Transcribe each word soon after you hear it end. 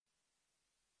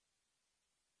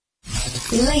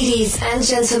Ladies and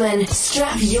gentlemen,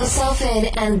 strap yourself in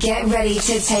and get ready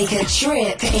to take a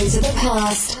trip into the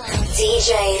past.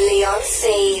 DJ Leon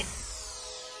C.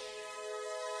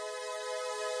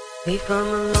 We've come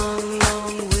a long,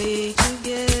 long way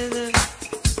together,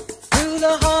 through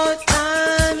the hard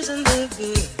times and the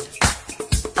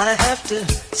good. I have to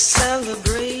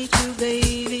celebrate you,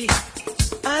 baby.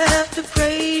 I have to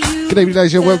praise you. Good evening,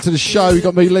 ladies and welcome to the show. We've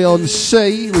got me, Leon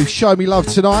C, with Show Me Love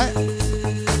tonight.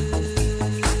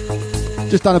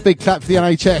 Just done a big clap for the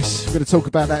NHS. We're going to talk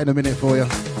about that in a minute for you.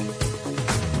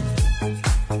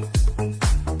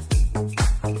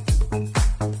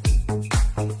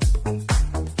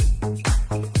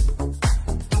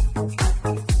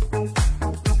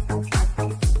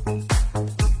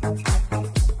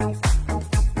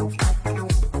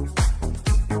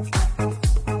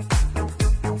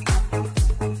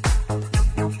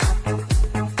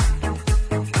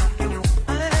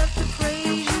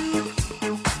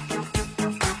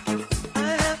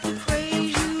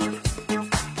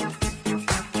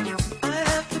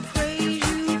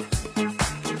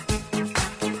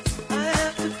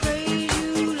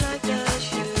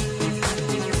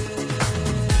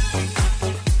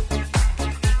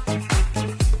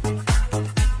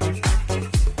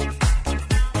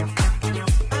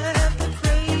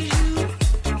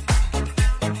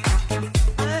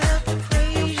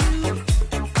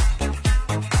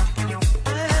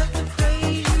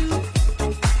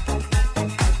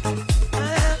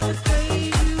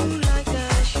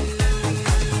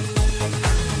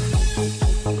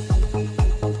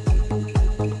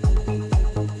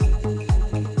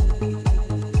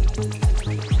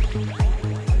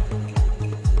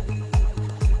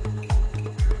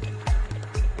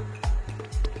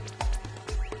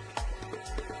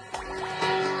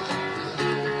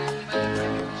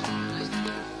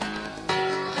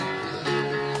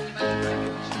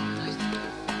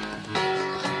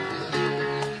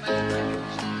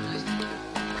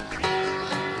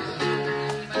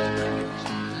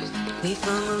 We've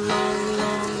come a long,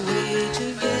 long way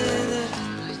together,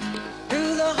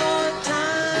 through the hard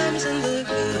times and the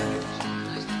good.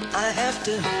 I have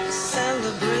to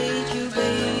celebrate you,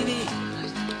 baby.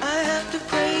 I have to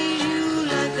praise you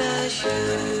like I should.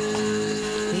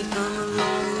 We've come a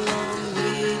long, long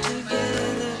way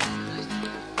together,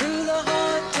 through the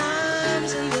hard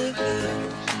times and the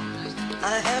good.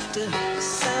 I have to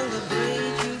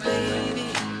celebrate you,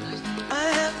 baby. I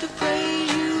have to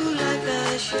praise you like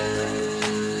I should.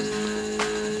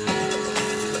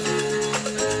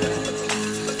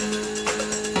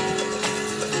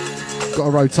 Got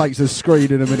to rotate the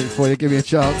screen in a minute for you. Give me a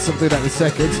chance. I'll do that in a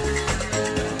second.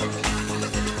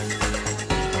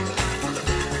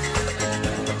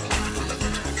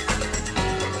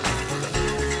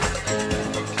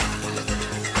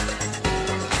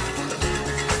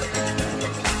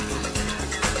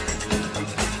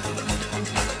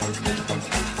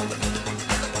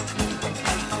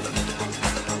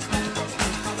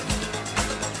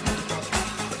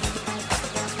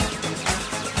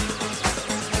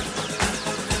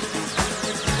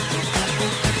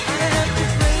 I have to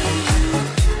praise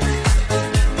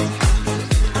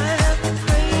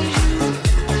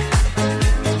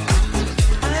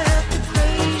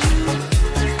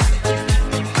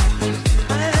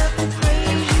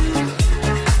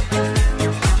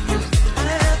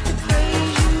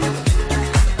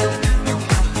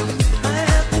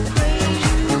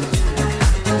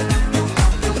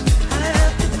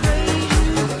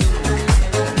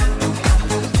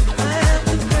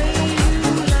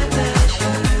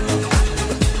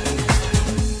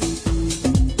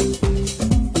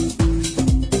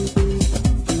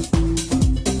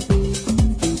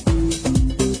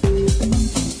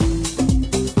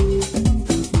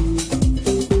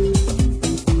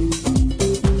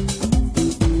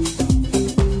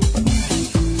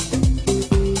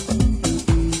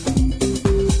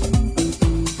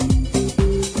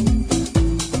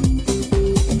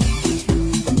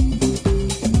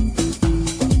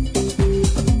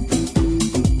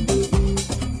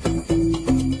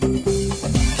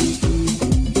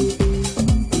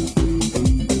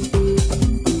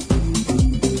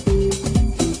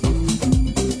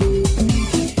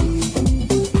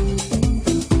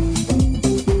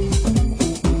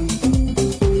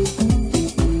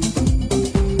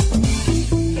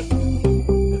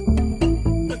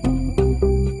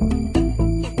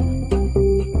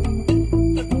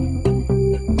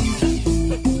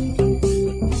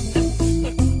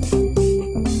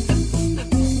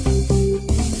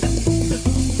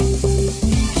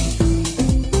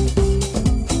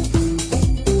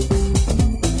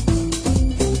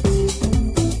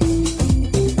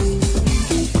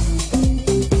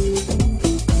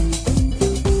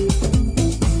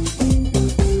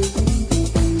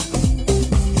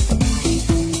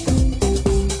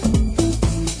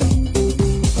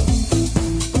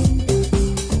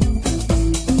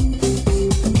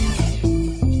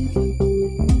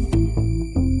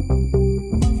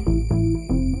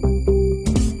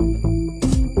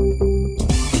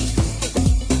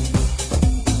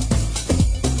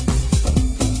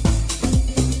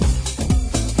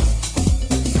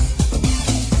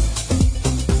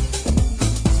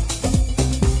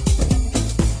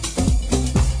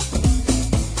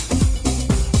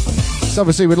So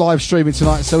obviously we're live streaming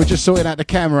tonight, so we're just sorting out the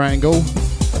camera angle,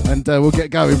 and we'll get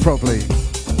going properly.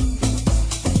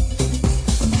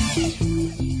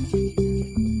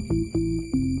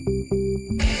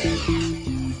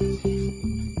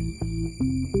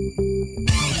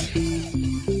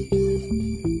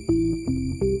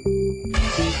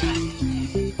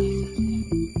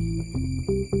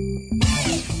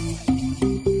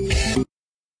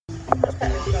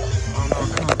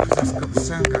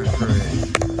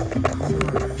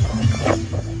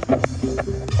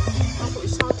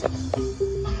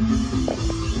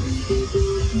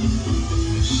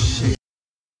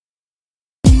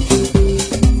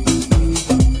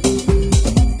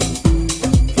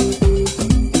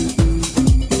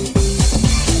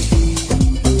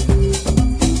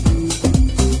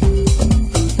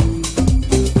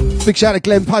 Big shout out to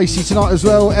Glenn Pacey tonight as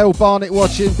well. El Barnett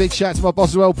watching. Big shout out to my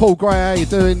boss as well. Paul Gray, how you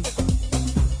doing?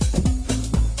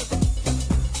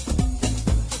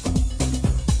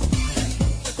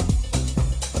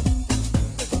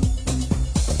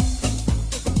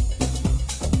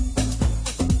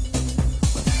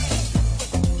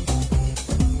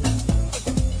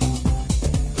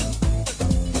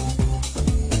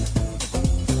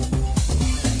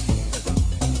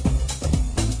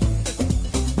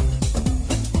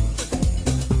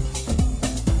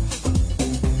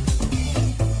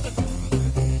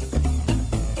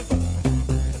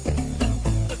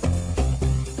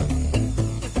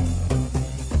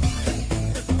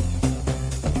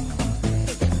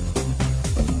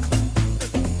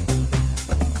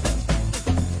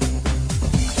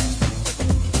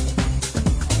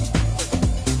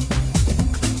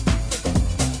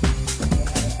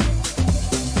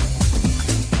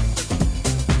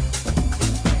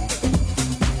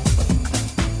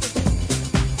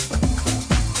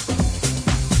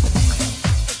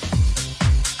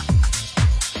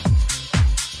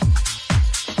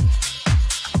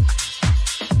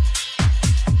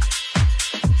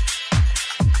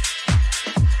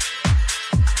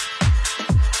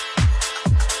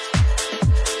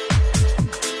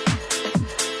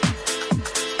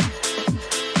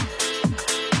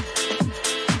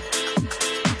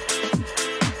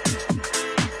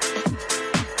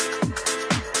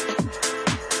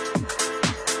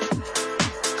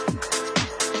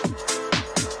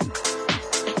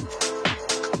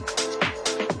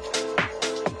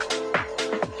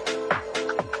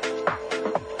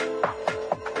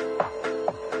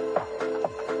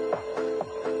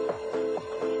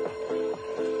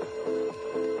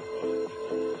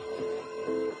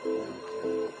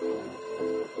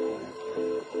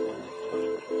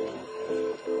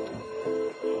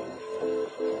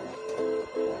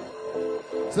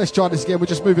 So let's try this again. We're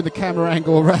just moving the camera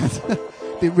angle around.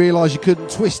 Didn't realise you couldn't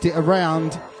twist it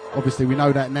around. Obviously, we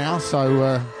know that now.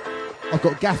 So I've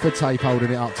got gaffer tape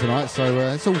holding it up tonight. So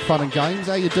it's all fun and games.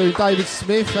 How you doing, David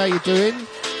Smith? How you doing?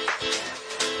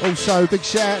 Also, big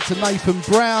shout out to Nathan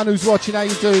Brown, who's watching. How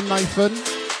you doing, Nathan?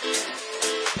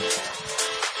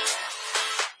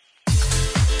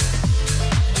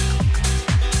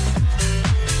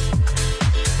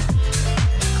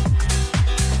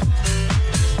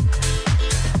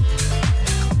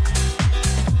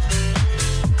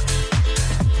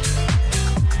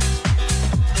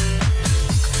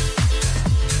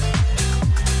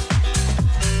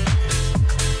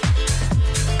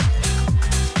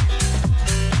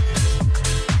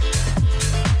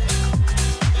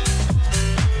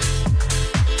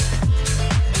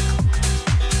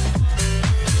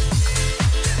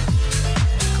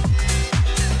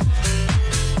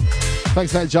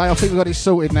 Thanks for that, Jay. I think we've got it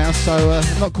sorted now, so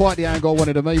not quite the angle I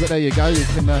wanted to me, but there you go. You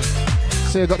can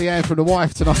see I've got the hand from the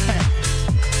wife tonight.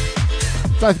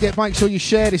 Don't forget, make sure you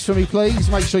share this for me, please.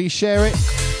 Make sure you share it.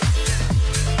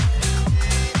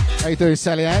 How you doing,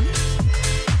 Sally Ann?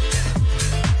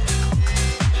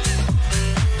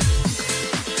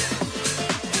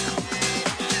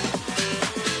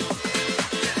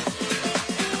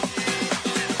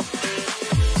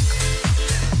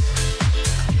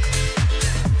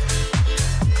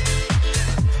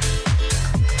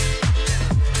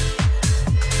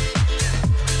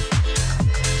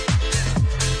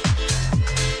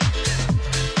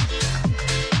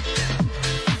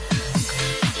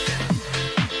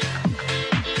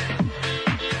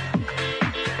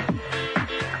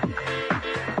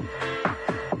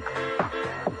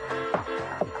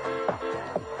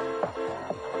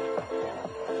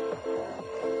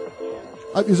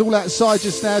 Hope you're all outside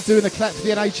just now doing a clap for the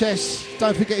NHS.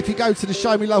 Don't forget, if you go to the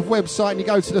Show Me Love website and you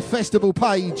go to the festival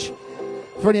page,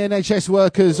 for any NHS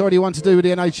workers or anyone to do with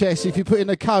the NHS, if you put in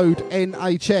the code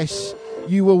NHS,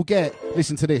 you will get,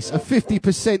 listen to this, a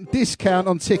 50% discount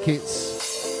on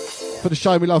tickets for the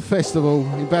Show Me Love Festival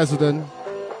in Basildon.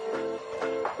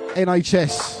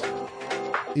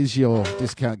 NHS is your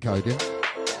discount code, yeah?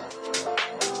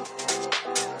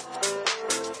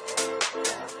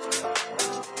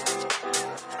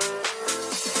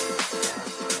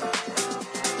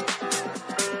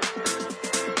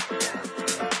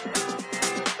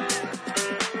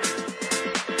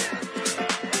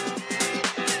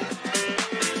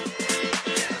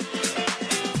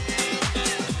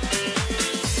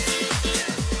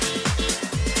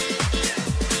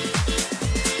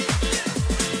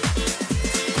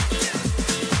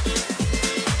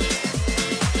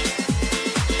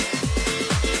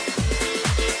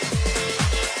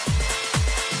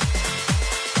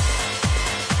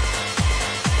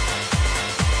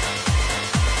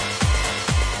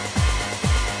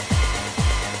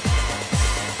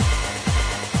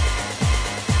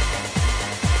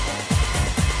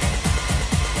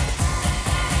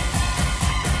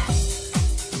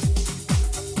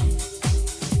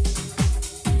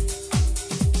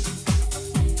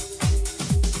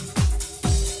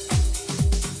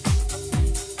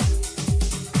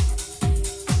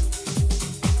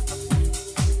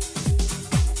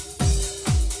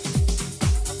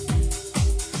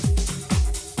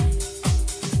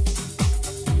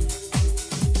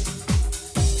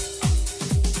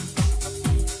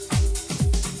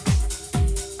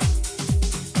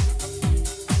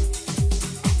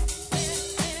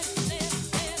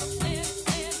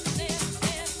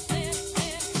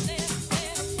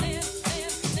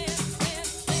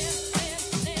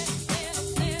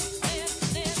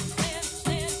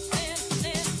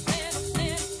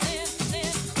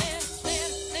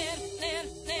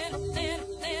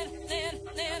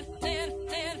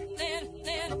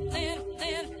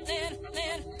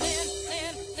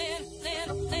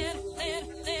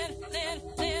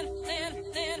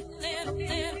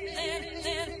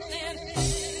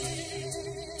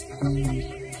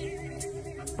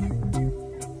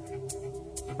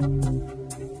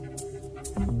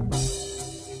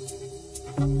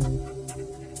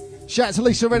 Shout out to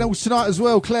Lisa Reynolds tonight as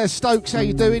well. Claire Stokes, how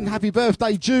you doing? Happy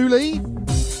birthday, Julie.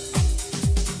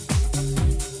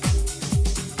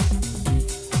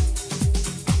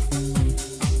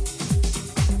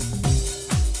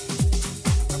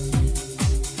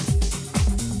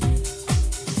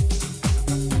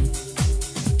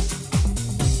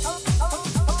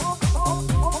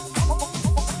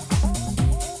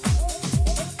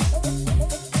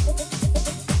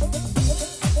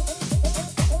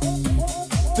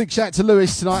 Big shout out to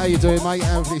Lewis tonight. How you doing, mate?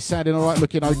 Hopefully sounding all right,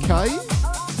 looking okay.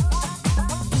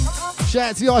 Shout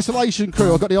out to the isolation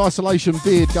crew. I've got the isolation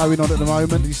beard going on at the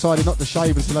moment. Decided not to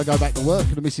shave until I go back to work.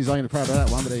 The missus ain't proud of that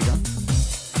one, but there you go.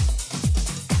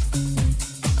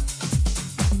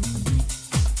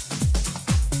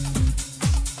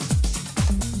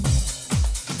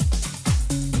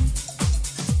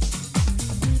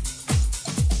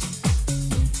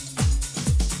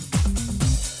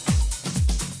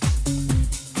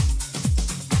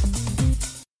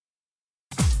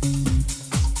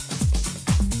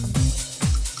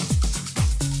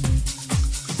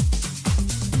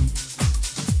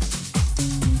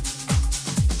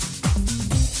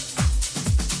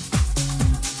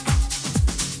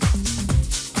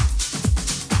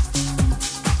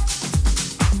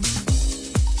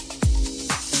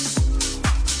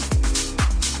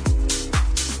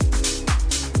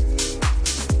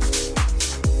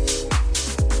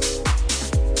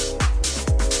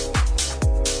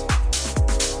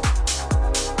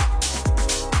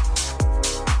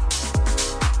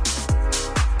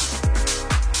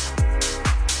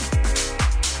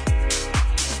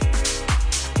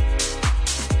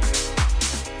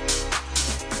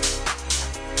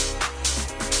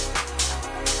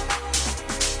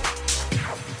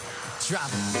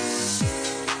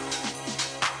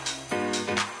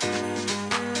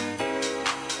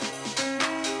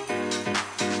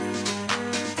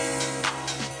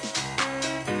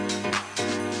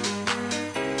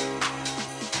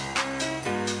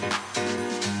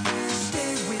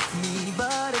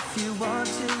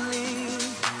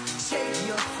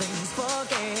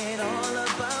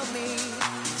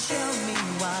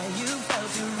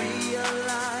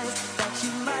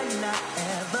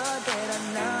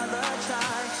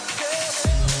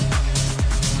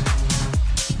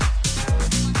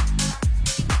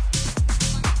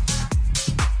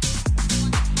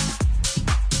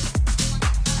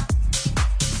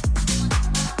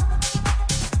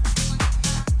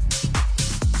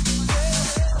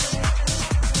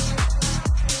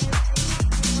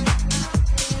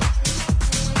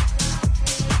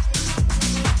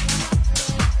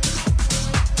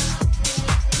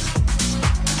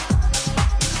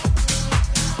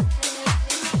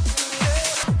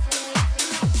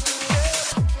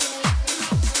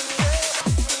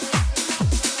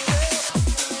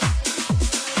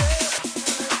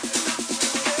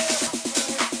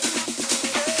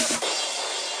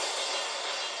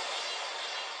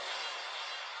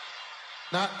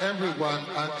 Not everyone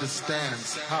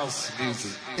understands house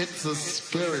music. It's a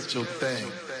spiritual thing.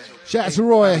 Shout out to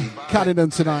Roy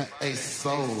Cunningham tonight. A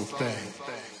soul thing.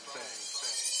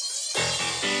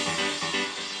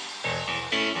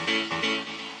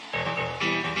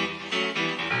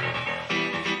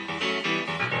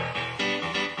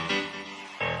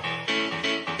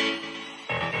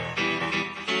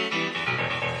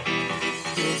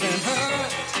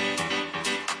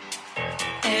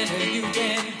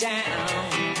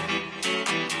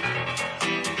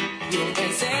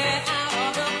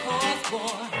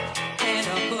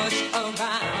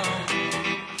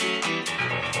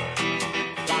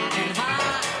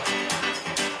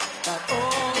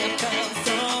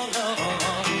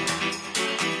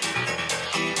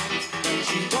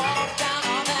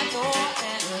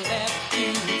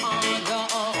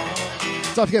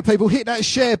 Don't forget, people, hit that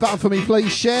share button for me,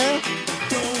 please. Share.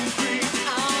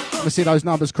 Let's see those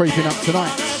numbers creeping up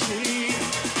tonight.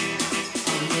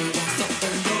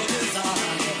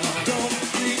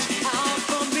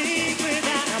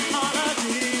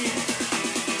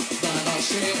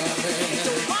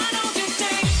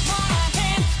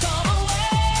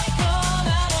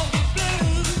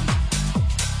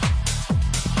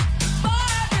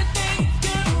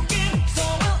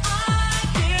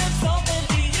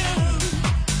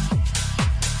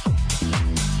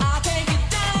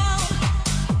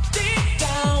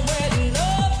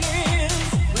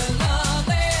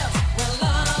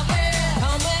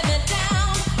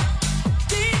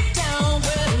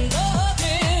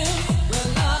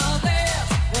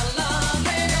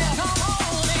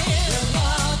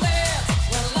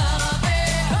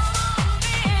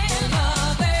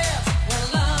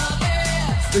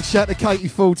 Big shout to Katie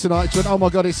Ford tonight. She went, oh my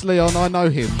God, it's Leon. I know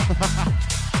him.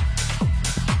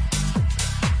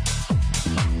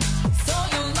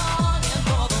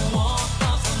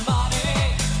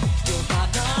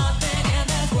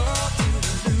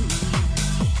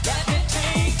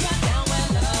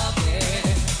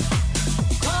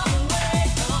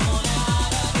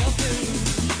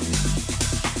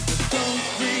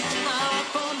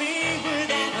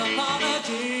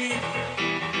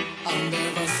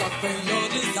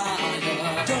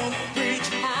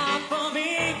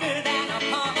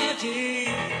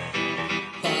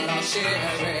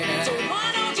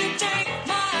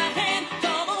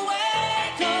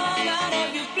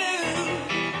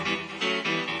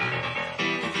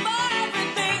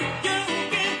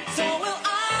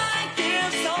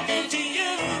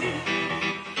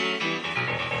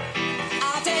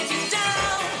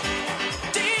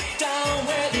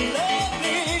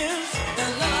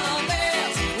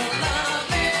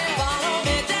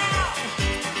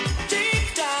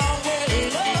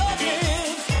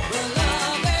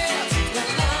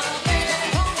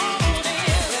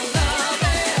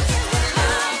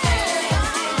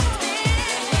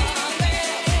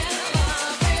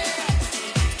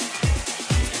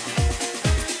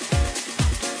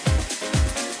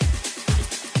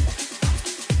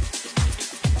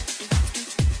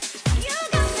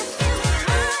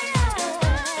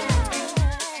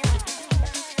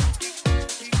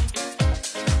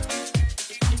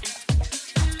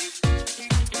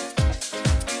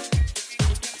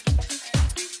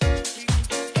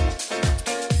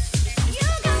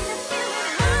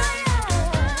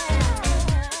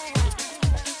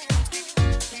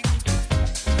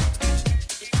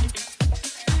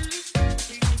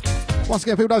 Once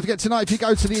again, people, don't forget tonight, if you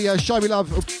go to the Show Me Love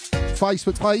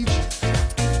Facebook page,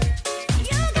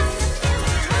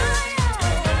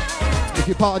 if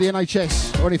you're part of the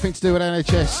NHS or anything to do with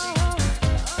NHS,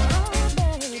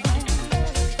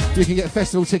 you can get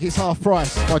festival tickets half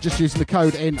price by just using the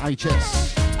code NHS.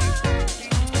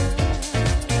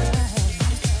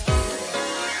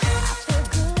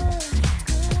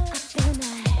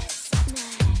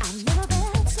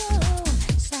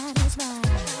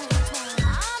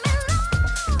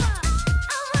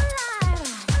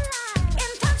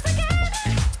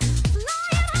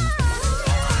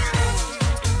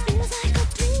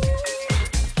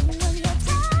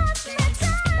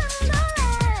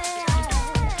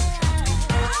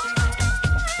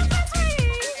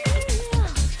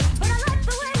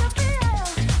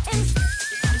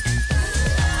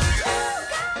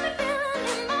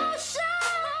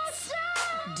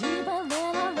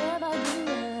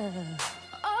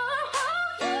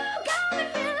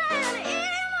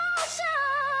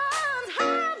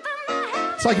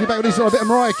 Taking it back with this a bit of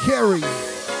Mariah Carey.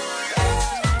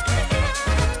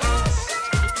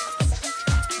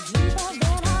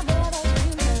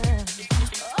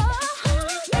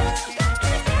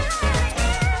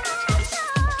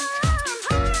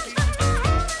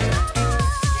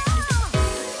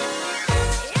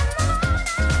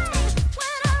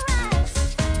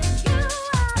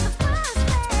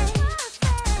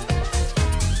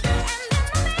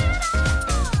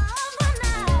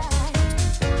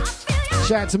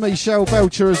 Shout out to Michelle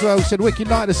Belcher as well. Said wicked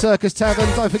night at the Circus Tavern.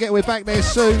 Don't forget we're back there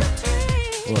soon.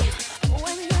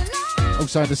 Well,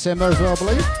 also in December as well, I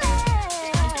believe.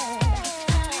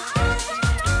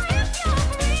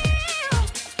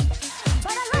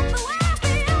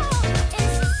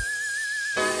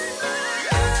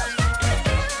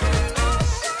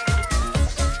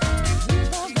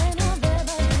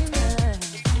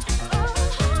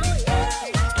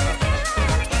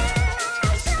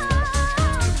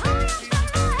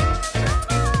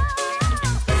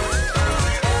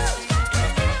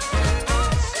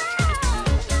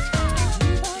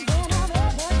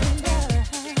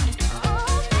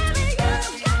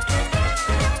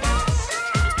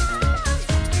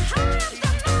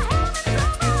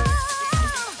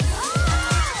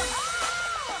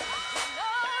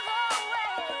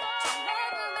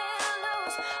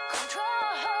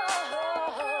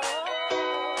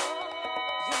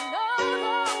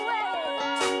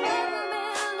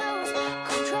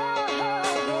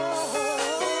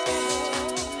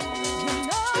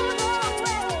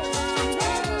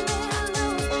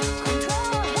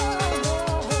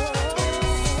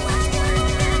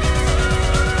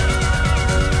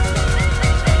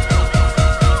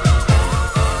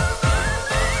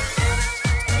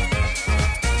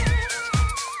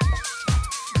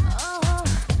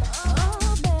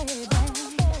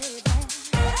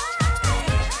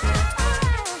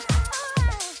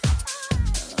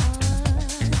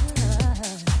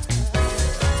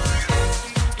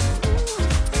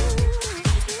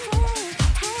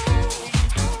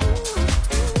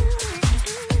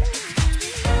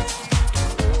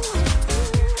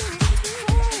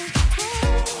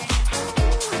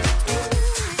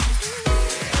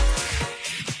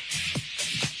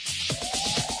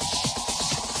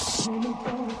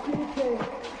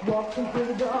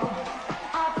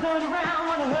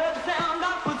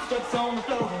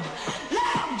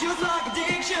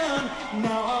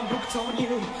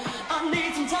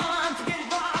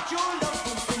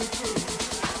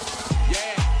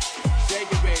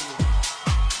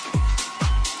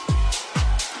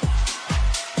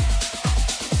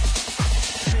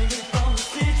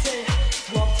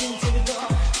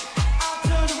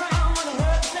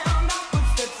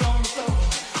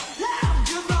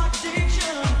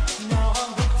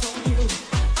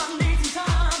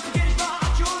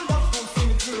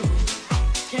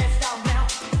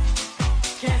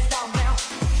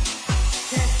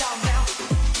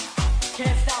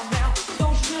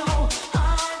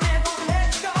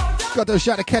 Got to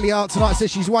shout to Kelly Hart tonight. Says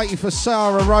she's waiting for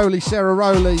Sarah Rowley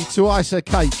to ice her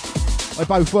cake. They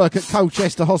both work at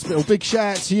Colchester Hospital. Big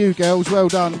shout out to you, girls. Well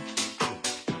done.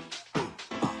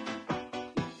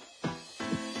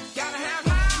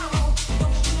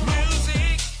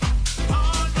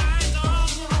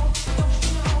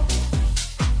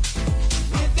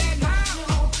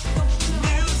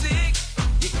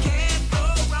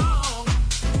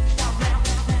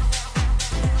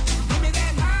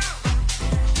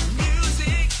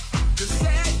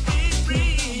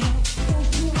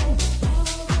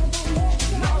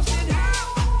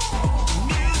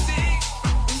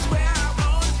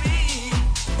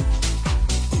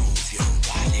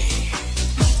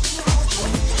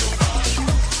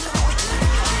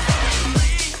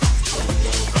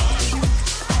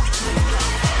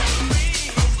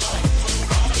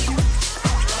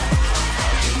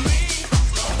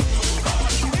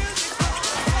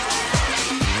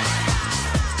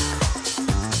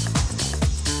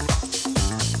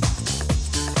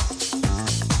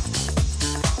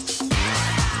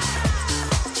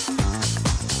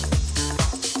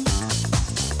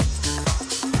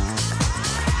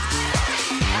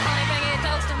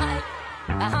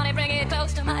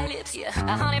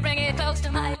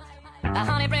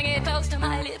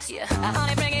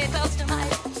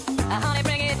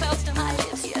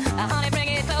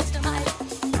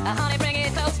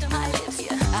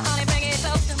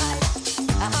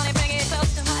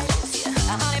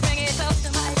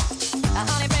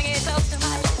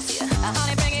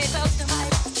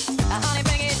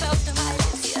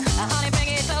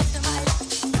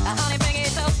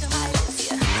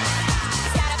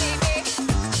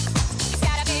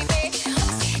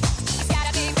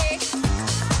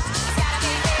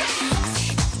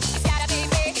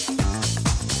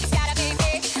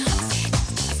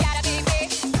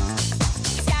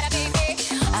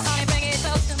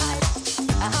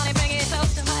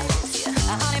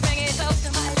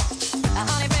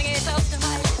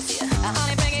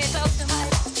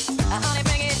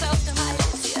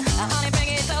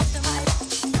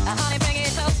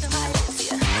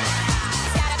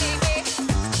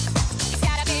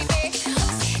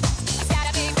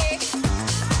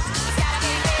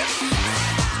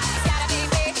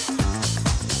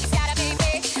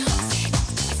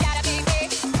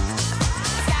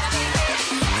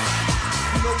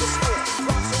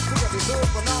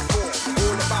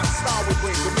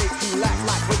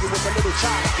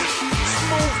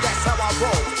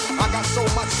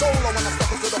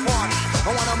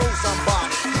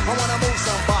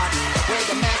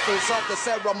 of the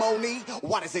ceremony.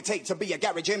 What does it take to be a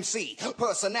garage MC?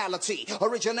 Personality,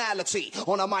 originality.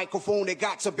 On a microphone it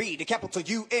got to be the capital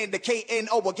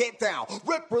U-N-K-N-O will get down.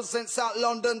 Represent South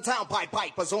London town. Pipe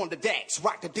pipers on the decks.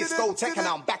 Rock the discotheque and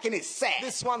I'm back in his set.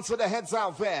 This one's for the heads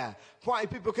out there. Party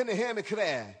people, can you hear me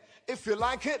clear? If you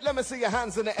like it, let me see your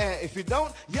hands in the air. If you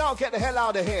don't, y'all get the hell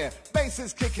out of here. Bass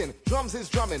is kicking, drums is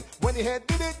drumming. When you hear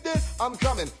did, I'm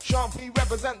coming. Sean P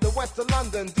represent the west of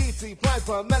London. DT,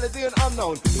 Piper, Melody and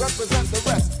Unknown. Represent the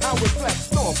rest, how we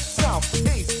flex. North, south,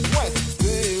 east, west. Do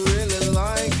you really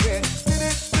like it?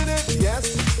 Did it,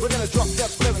 yes. We're gonna drop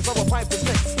that lyrics over Piper's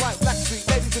mix. Like Blackstreet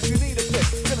ladies if you need a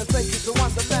fix. Gonna take you to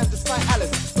Wonderland just like Alice.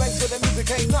 Thanks for the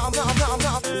music, ain't nothing.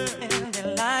 And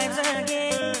their lives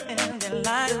again, and their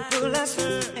lives pull us,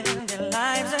 and their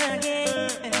lives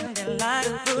again, and their lives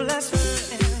pull us,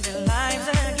 and their lives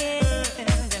again,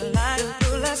 and their lives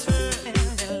pull us, and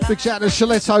their lives. Big shout out to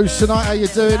Shalettos tonight. How you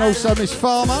doing? Also, Miss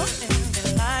Farmer.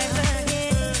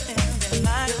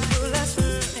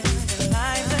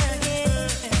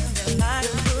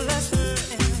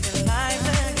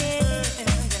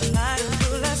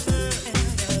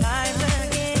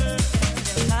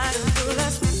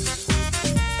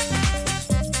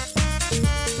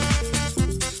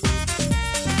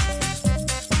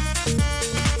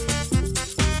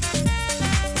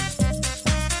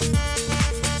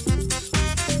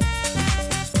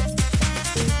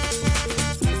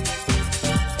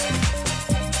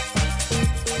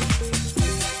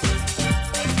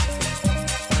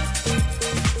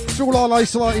 All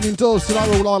isolating indoors tonight.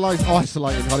 We're all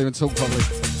isolating. Can't even talk properly.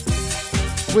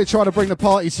 We're trying to bring the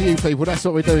party to you people. That's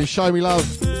what we're doing. Show me love.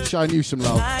 Showing you some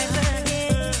love.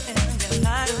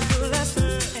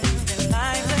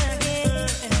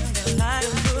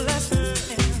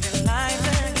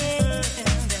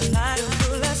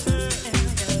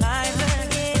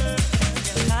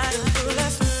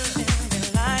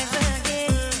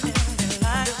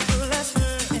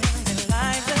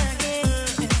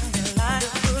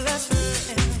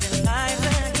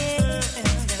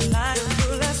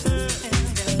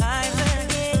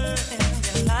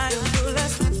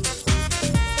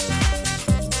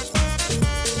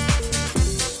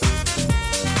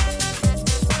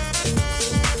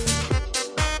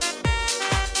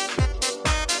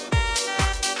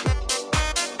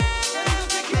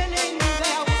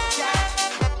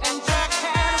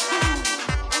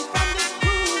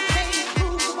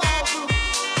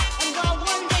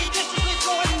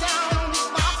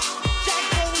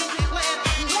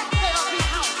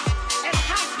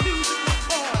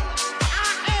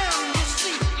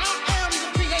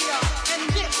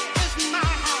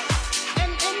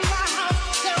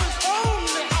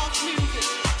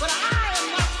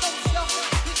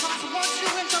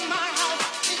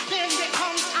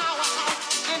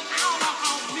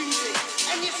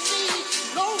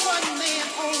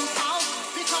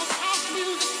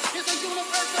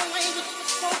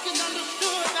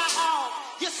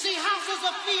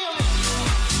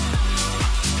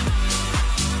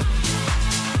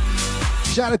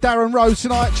 Shout out to Darren Rose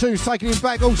tonight. Tunes taking him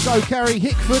back. Also, Carrie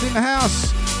Hickford in the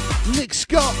house. Nick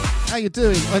Scott, how you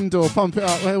doing? Endor, pump it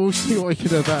up. Well, we'll see what we can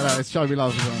do about that. It's Show Me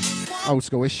Love as well. Old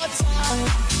schoolish. I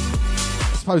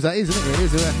suppose that is, isn't it? Really,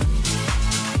 isn't it?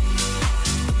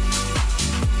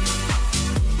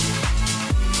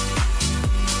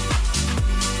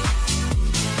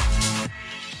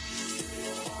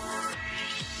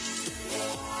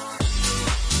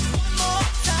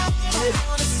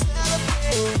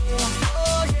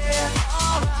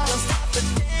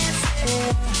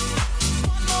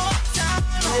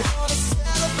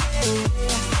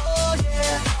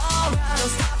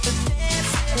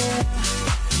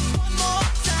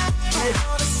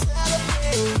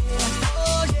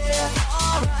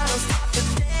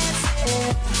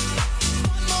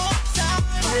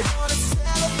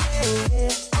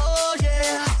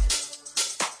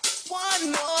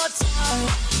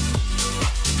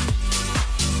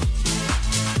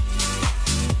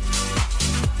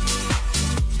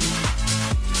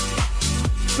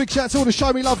 Big shout out to all the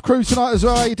Show Me Love crew tonight as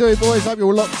well. How you doing, boys? Hope you're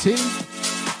all locked in.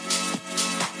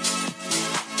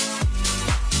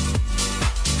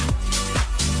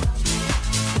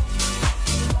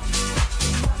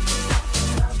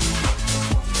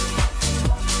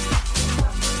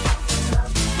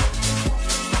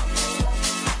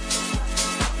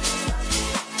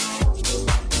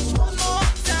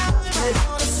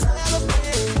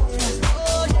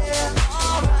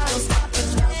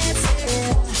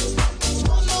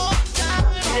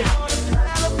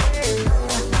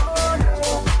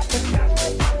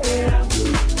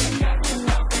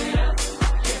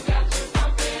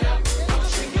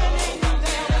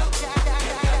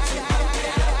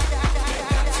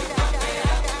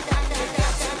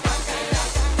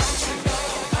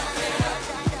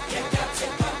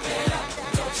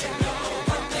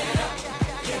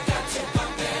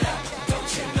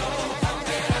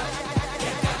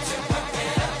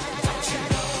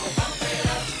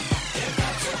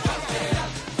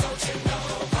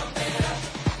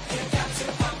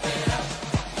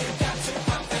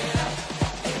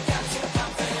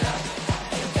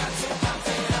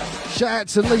 Shout out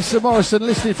to Lisa Morrison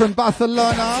listening from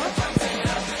Barcelona.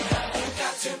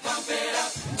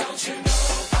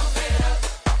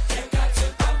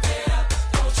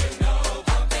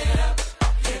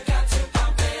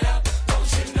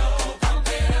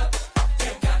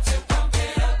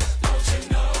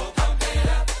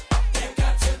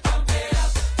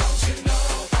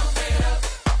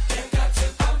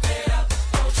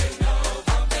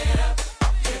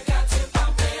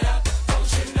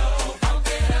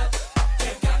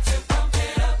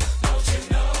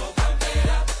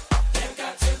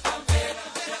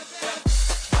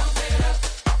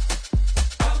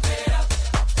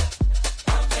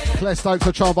 Claire Stokes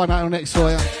will try and buy that on next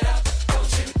for you.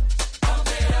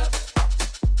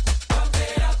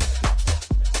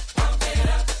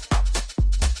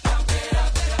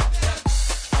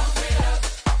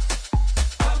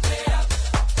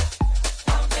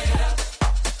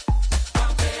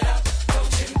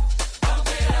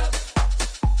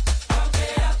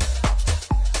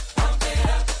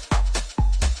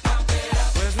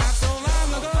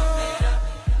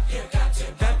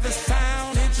 That the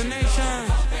sound hits the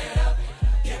nation.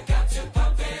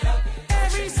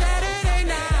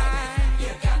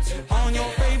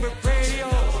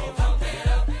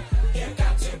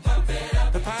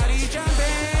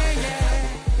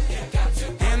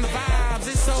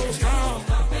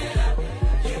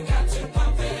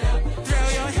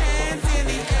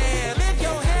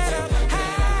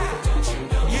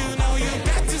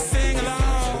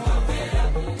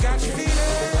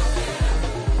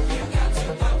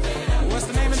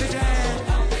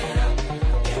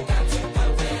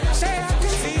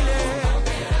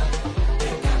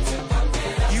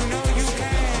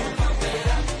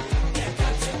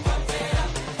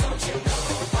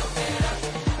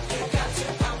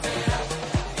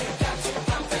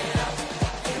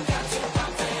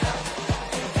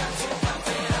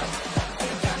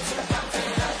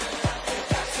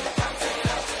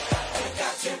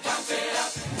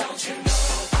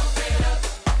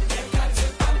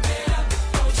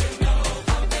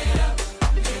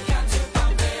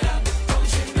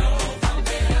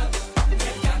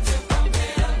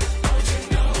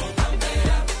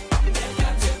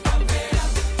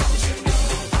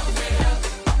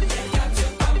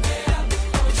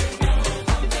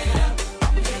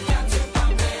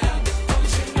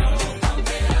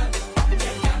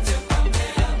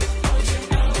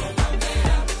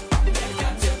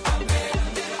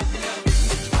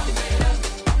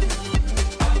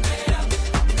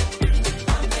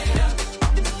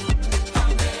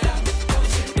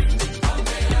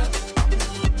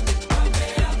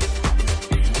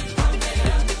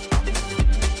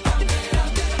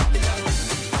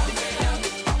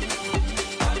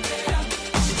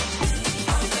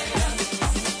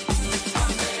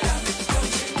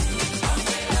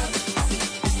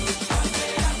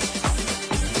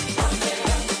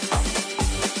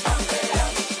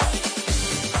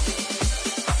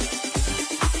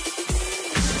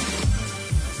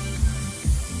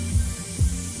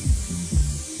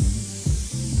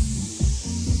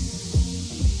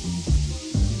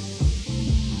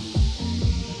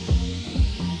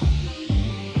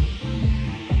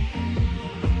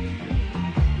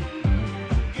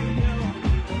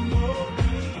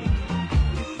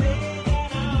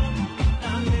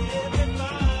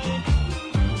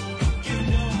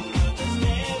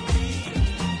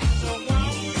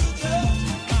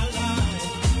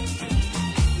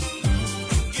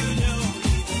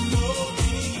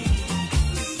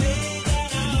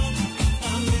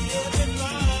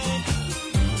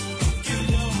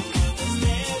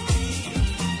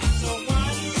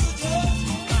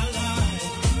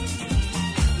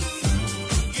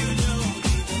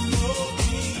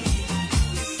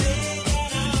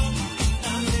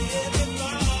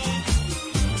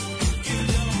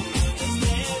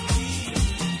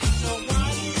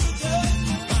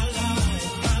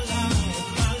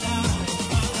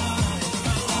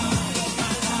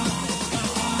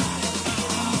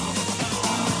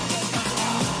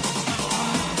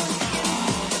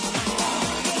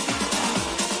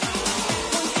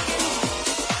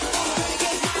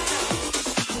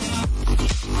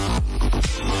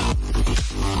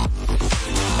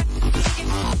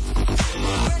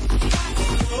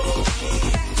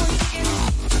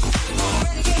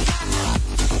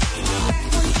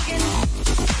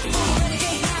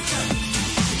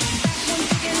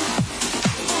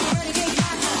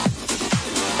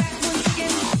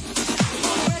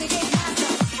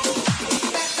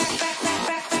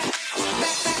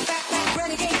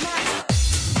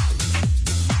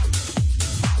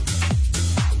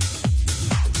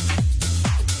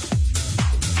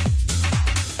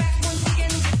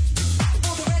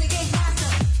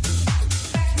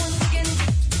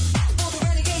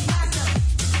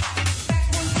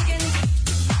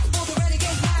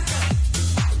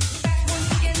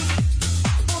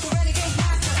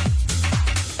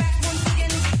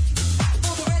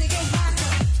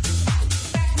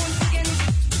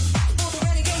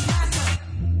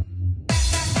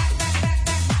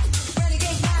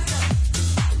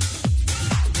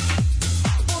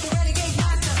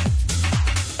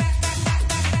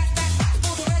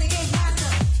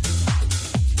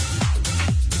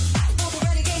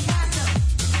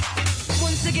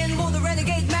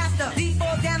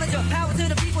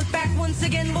 people's back once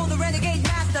again for the renegade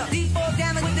master. D4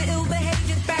 damage with the ill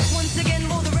behavior. Back once again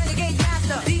for the renegade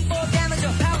master. D4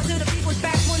 damage. Power to the people's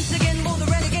back once again for the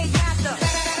renegade master.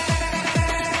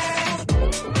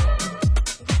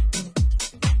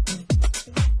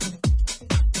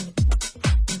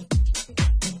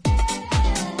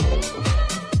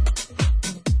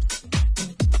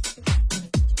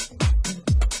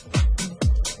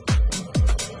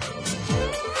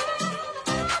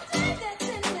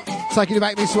 Taking you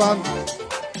back this one.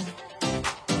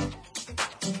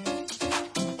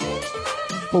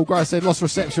 Paul Grice said lost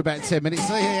reception about 10 minutes.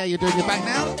 So yeah, you're doing your back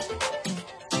now.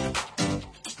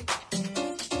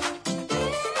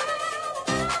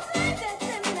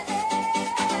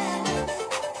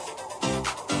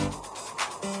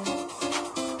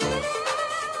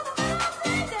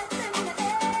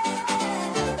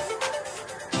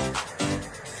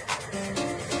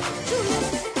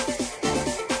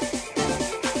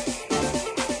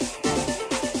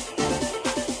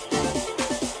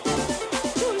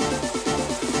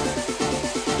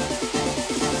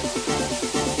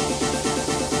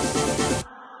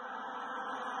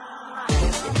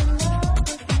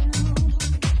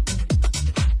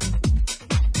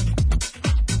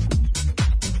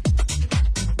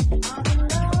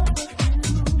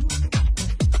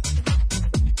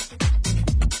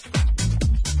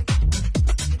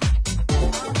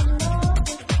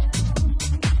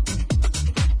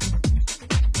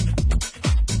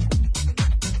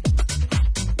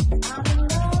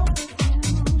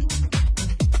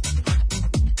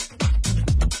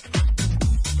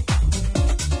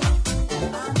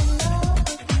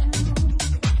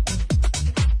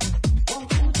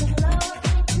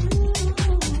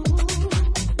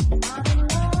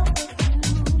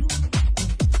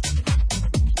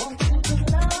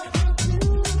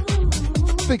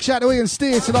 Big shout to Ian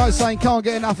Steer tonight saying can't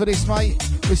get enough of this, mate.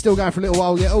 We're still going for a little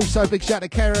while yet. Also, big shout to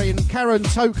Karen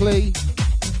Tokley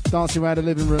dancing around the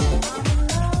living room.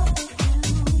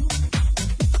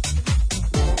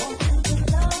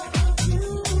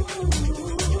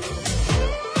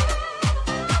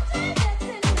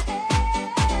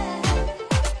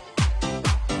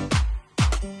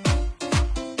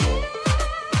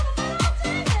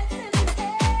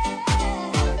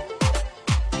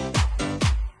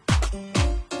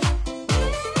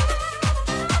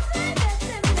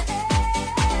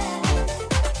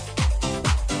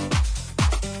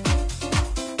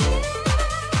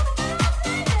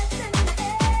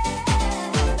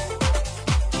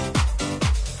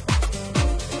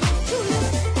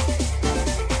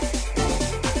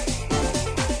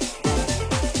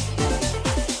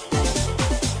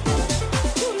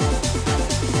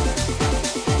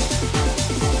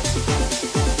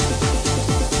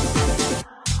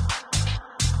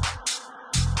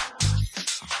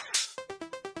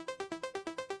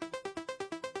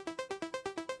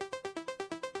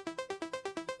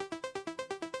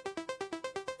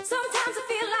 Sometimes I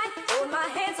feel like throwing my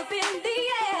hands up in the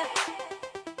air.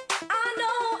 I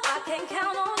know I can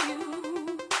count on you.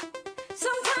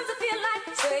 Sometimes I feel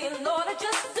like saying, Lord, I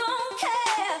just don't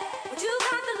care. But you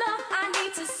got the love I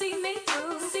need to see me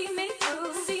through, see me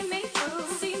through, see me through,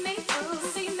 see me through,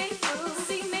 see me through,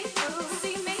 see me through,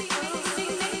 see me through,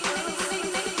 see me through,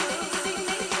 see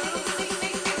me through, see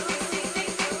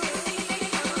me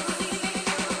through.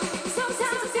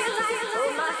 Sometimes I feel like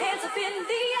throwing my hands up in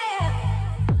the air.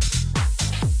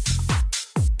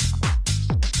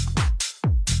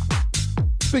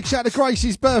 Big shout to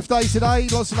Gracie's birthday today.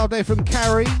 Lots of love there from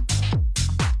Carrie.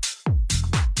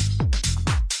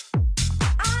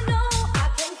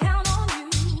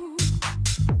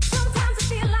 Sometimes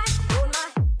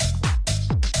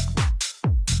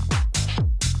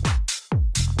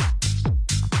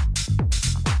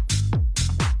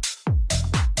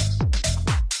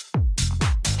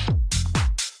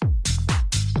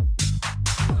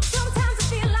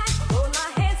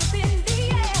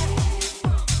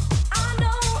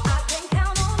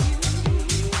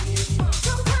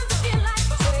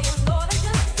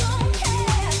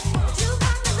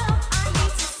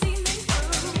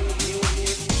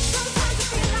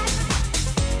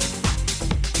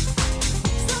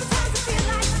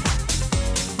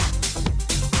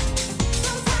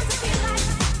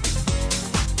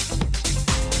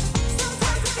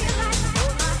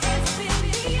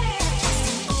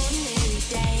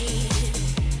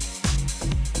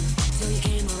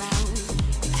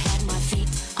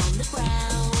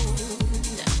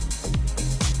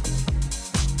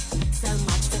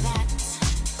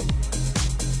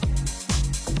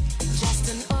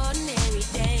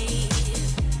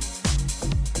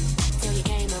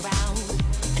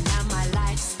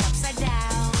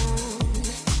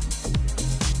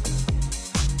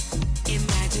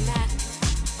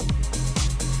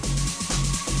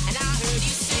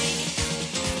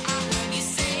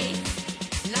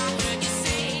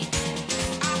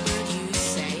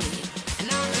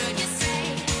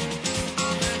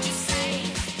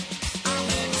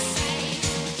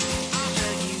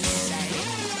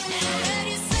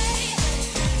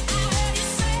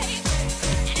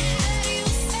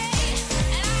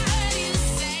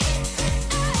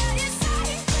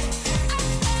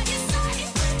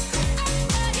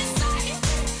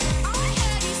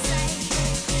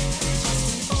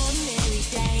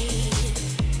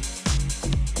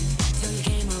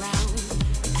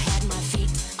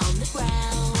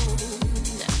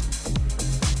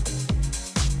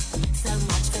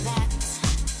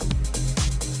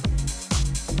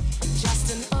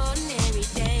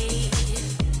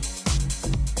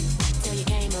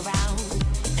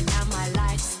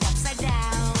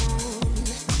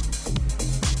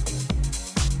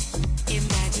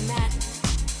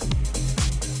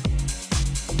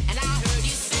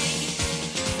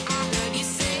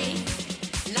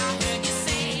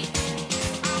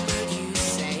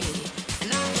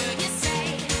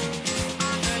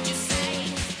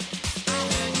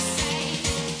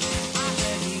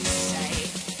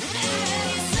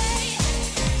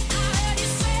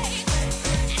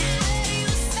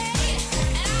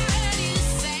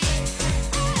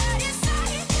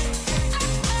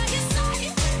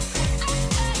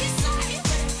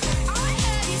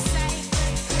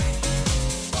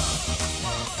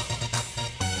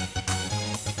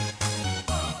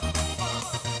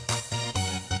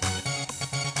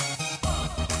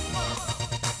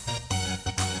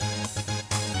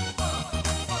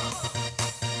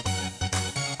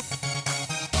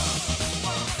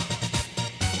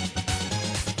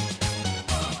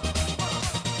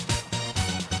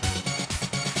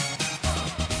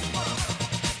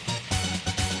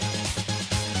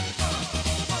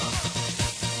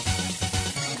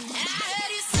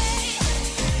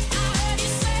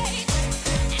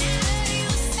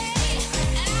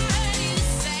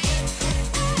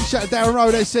shout to Darren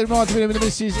Rowe. They said, reminds me of the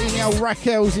missus in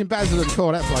Raquel's in Basildon.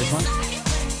 Cool, that place, mate.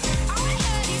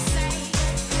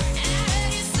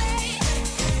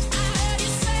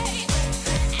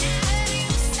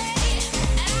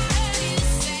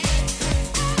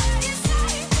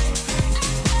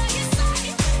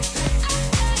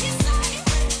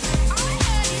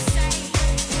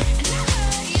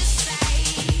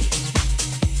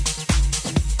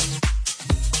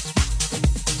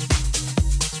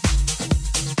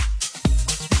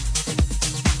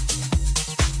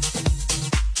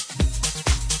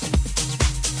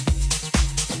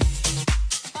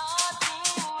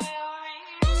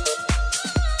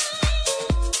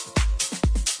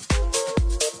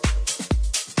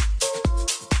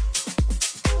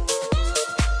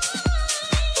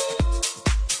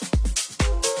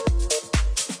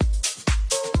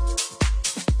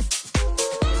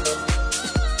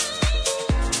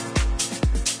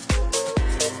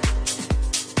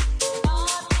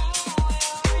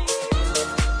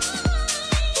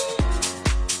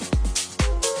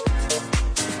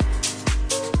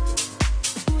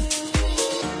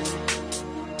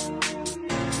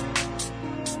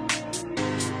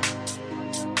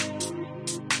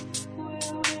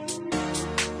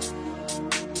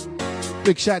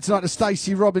 Big shout out tonight to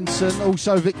Stacey Robinson,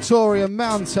 also Victoria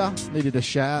Mounter. Needed a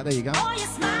shout out, there you go.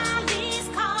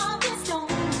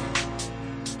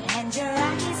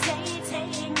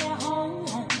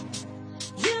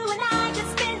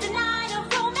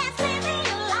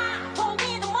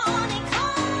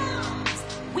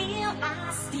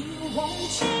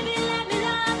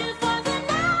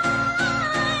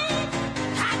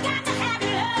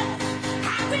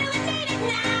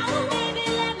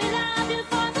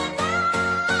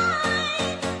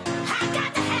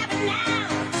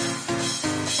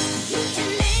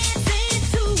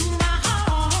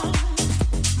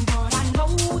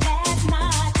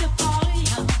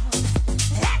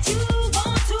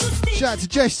 Shout out to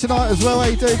Jess tonight as well. How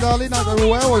you doing, darling? Hope they're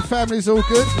all well. Our family's all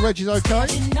good. Reggie's okay.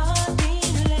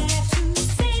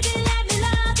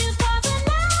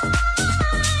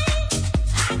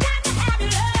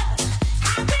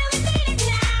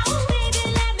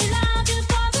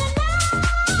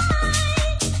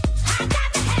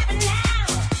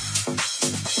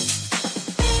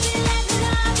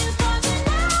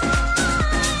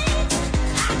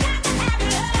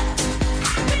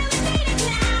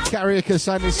 Karaoke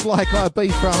saying it's like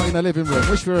Ibiza in the living room.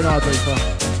 Wish we were in Ibiza.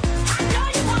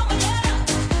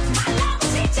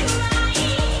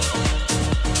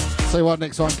 See what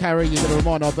next time, Carrie, you're going to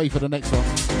remind Ibiza the next one.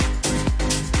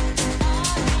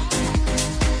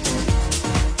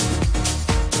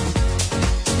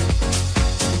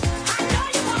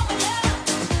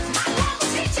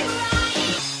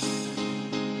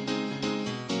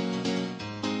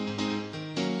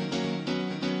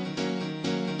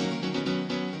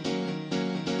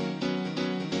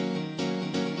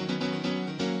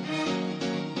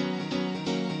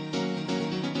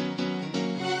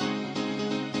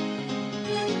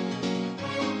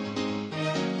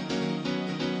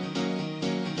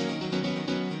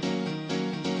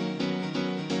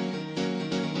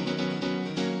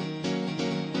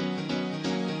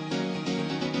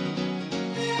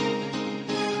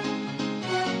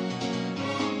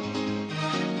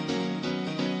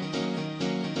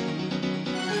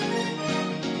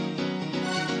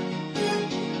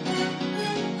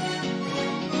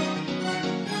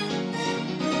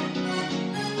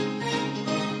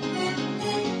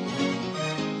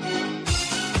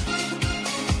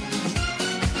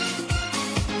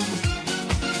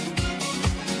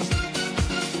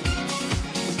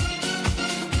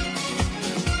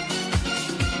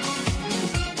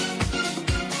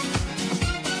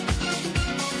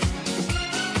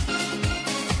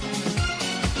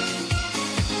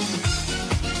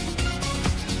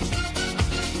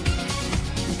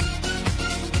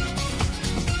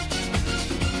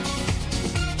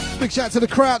 Big shout out to the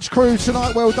Crouch crew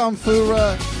tonight. Well done for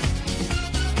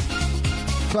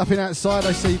clapping outside.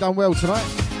 They say you done well tonight.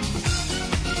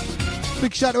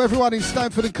 Big shout out to everyone in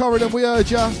Stamford and Corridon. We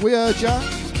urge ya. We urge ya.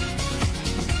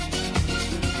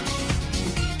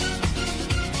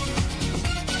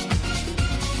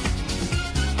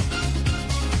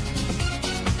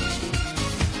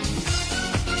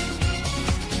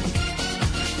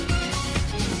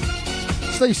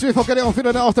 Steve Smith, I'll get it on for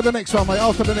after the next one, mate.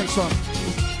 After the next one.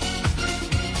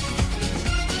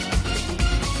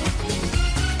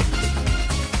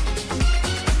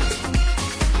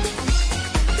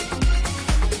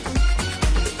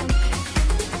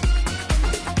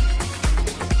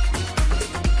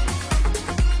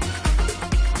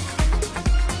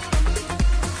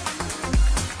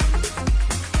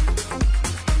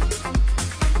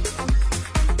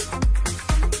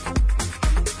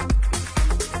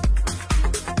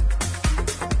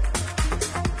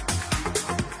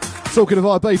 Talking of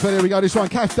Ibiza, there we go. This one,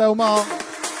 Caf Del Mar.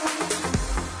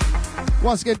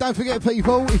 Once again, don't forget,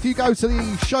 people, if you go to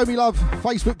the Show Me Love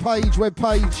Facebook page, web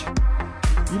page,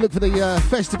 you look for the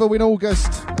festival in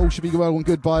August. All should be well and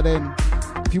good by then.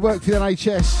 If you work for the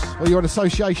NHS or you're an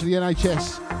association of the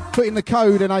NHS, put in the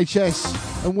code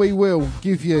NHS and we will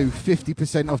give you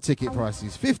 50% off ticket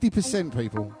prices. 50%,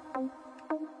 people.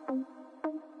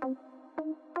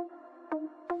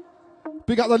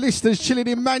 Big up the listeners chilling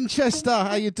in Manchester.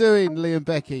 How you doing, Lee and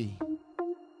Becky?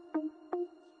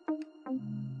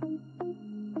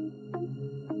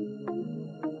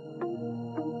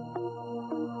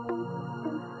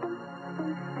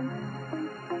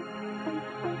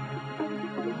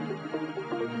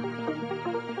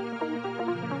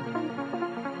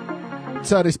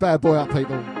 Turn this bad boy up,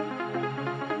 people.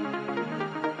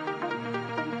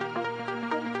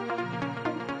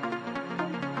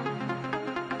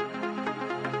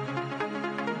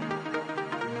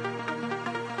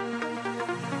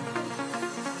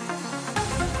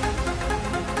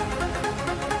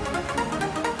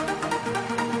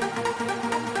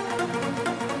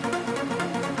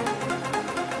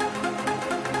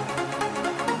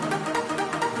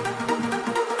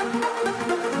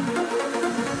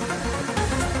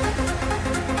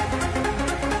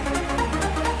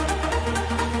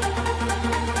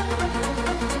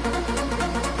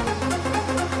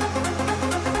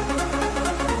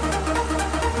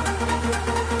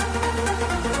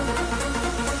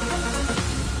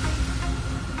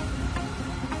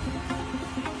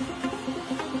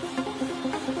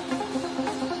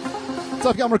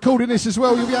 I'm recording this as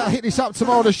well. You'll be able to hit this up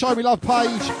tomorrow on the Show Me Love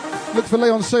page. Look for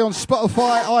Leon C on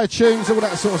Spotify, iTunes, all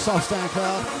that sort of stuff,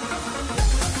 SoundCloud.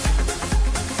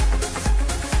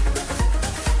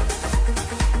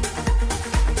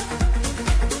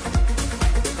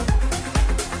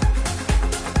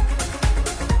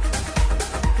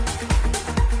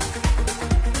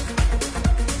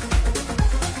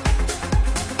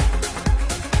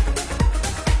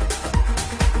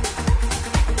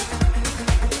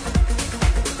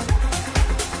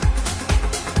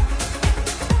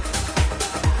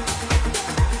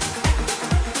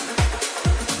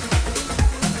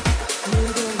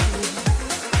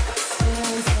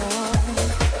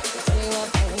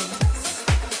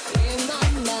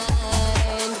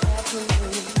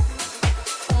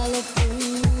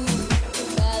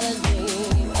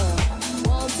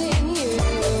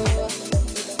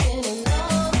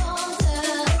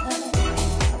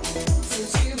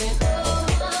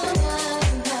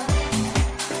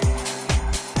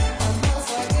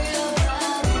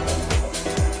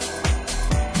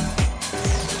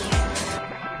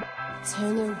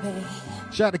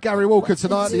 Shout out to Gary Walker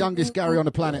tonight, the youngest Gary on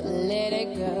the planet. Let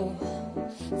it go,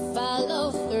 follow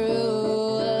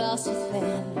through, lost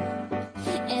within,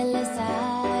 endless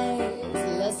eyes,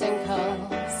 listen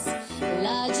calls,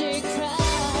 logic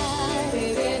cry,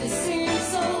 baby this seems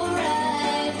so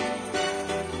right,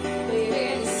 baby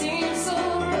this seems so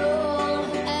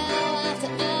wrong, hour after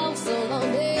hour, so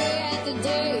long day after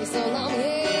day, so long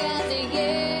year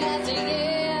after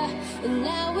year, and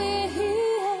now we're here.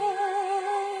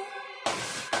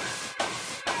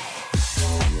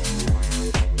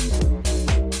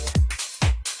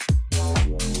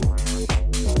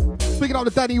 Picking up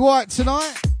to Danny White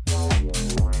tonight.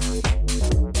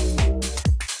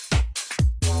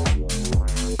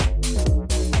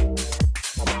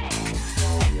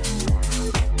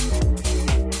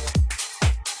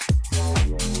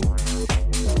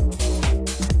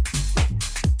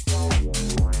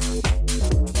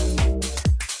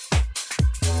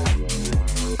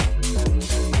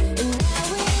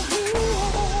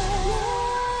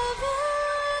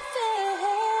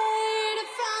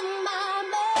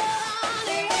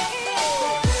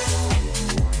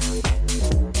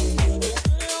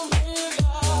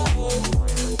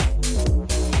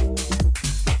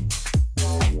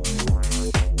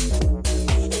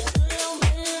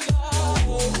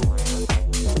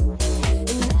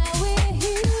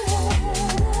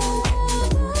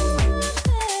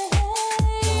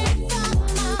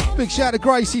 Big shout out to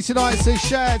Gracie tonight. Says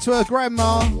shout out to her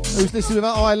grandma who's listening with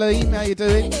her Eileen. How you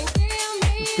doing?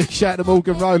 Big shout out to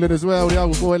Morgan Rowland as well, the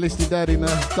old boy listening down in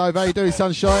Dove. How you doing,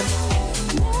 sunshine?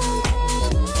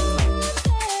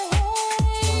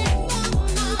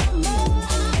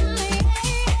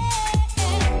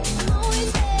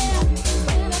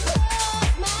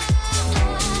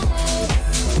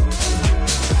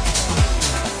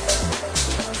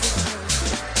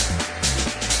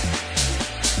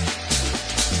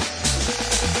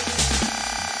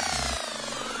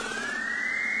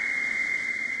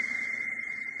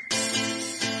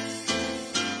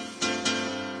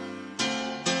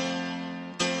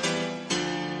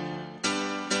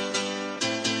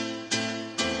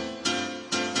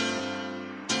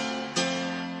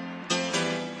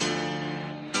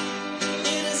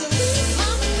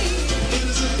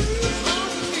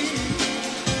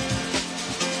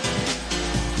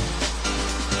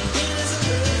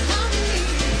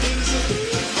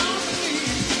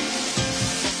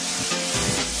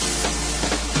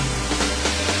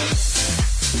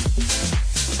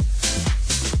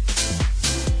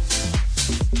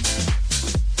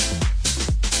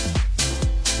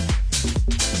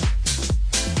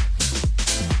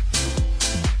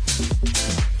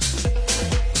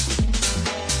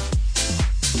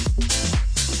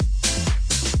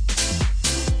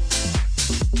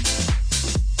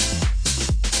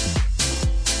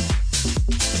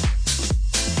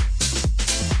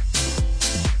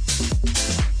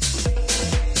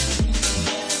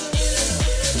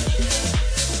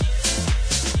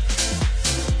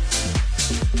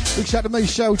 shout to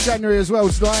Michelle January as well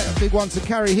tonight. A big one to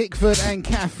Carrie Hickford and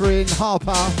Catherine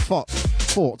Harper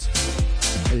Fort.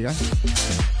 There you go.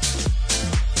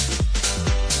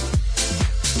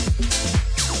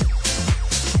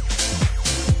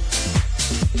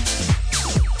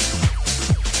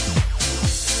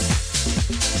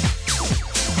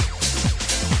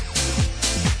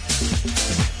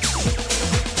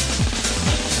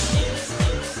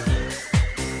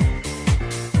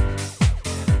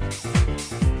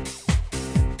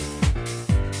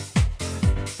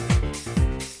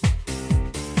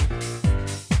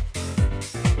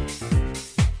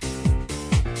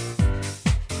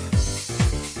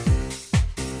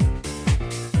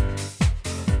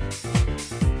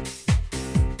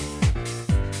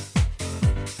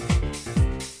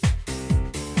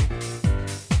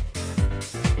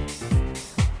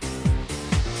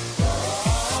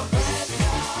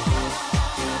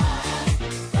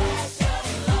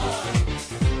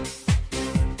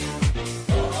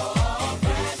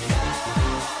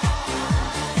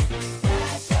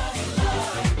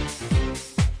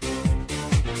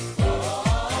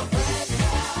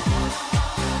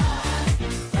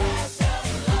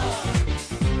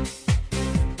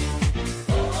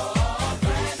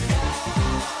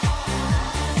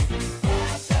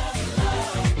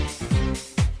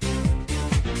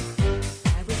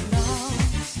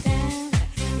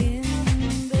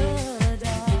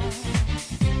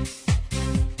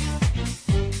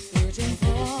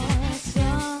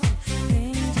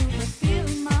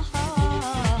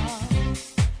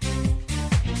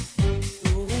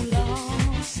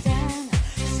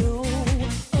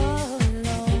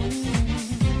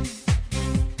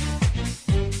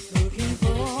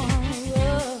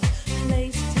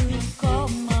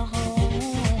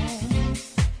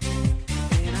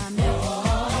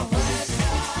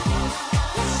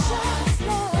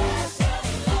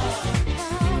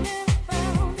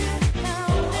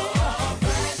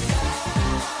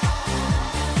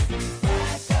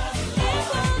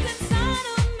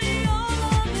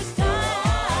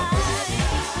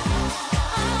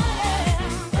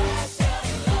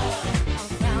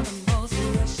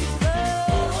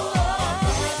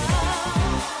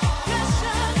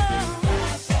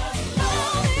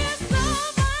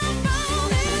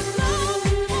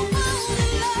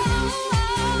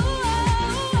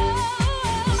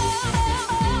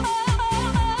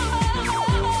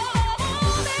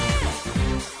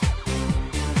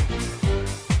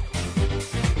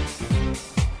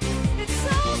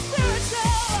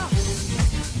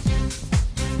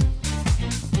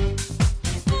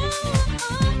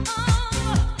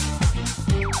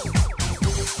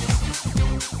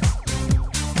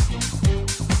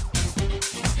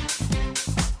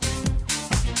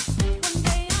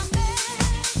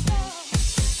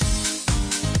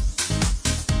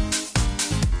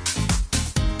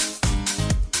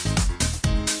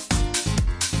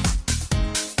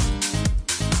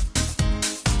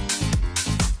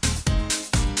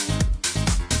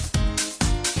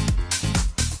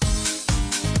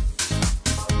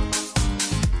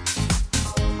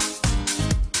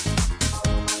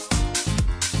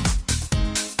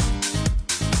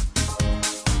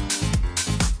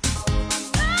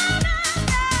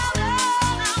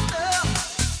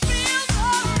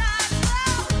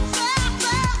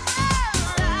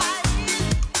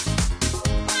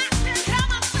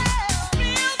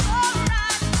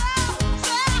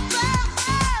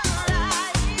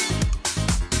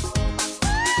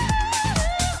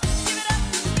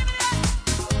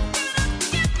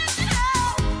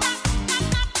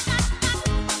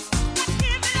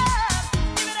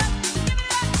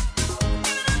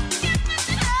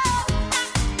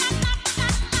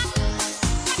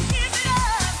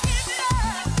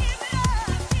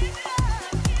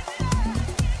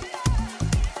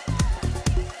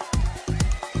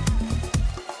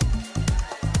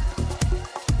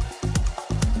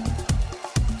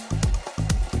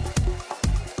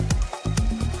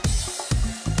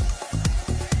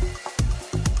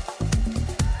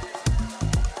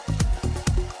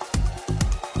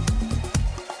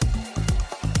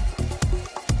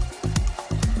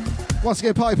 Once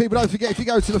again, party people, don't forget, if you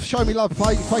go to the Show Me Love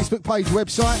page, Facebook page,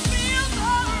 website,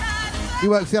 you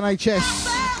work for the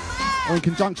NHS, or in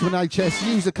conjunction with NHS,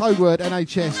 use the code word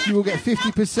NHS, you will get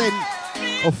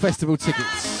 50% off festival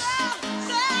tickets.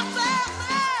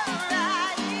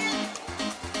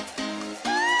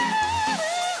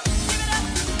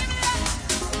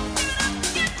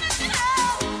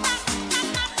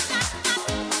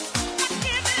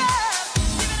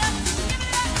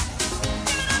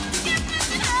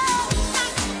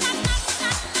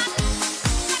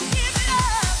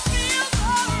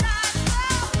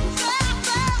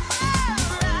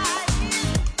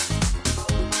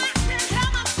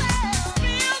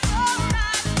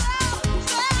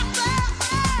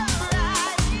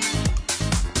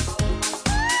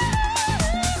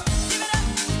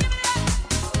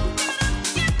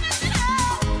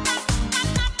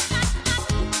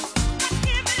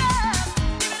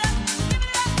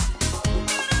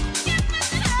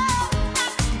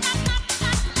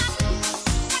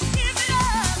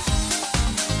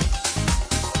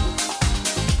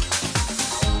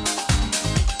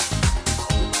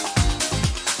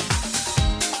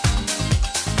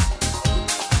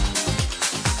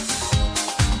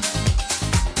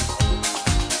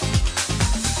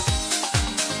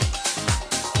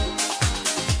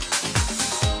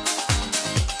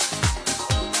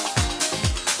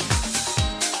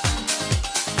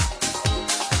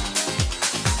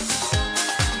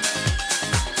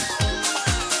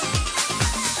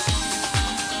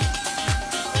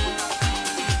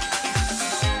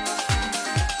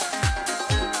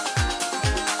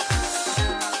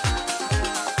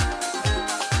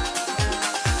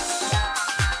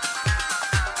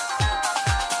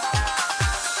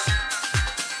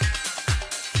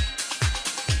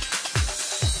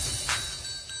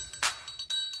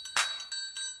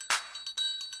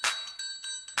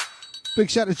 Big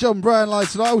shout to John Brownlow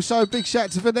tonight. Also, big shout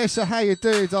to Vanessa. How you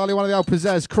doing, darling? One of the old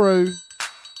Pizzazz crew.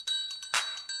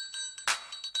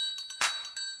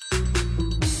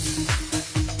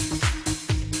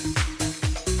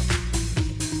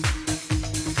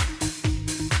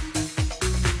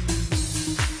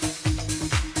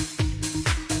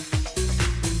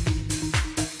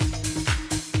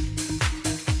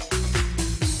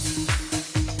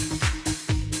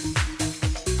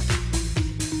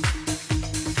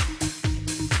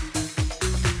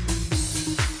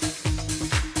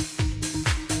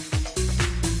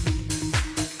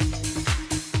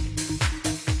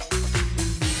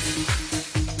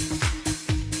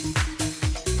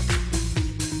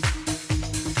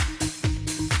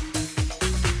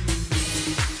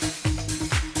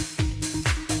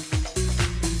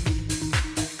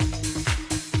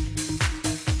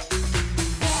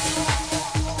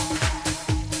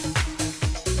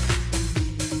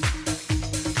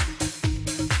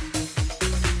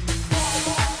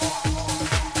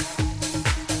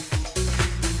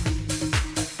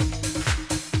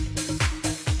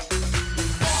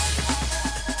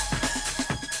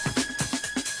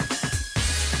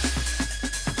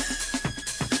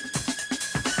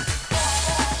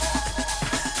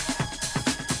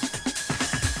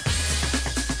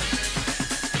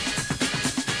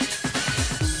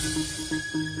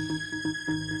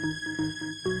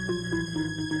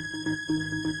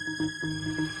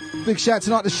 Big shout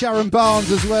tonight to Sharon Barnes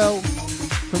as well,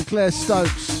 from Claire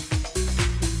Stokes.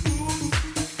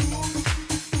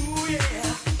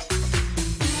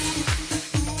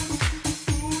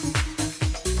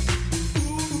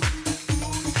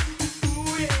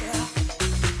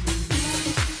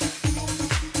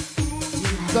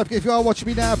 Don't forget, if you are watching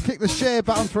me now, click the share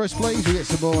button for us, please. We'll get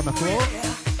some more on the floor.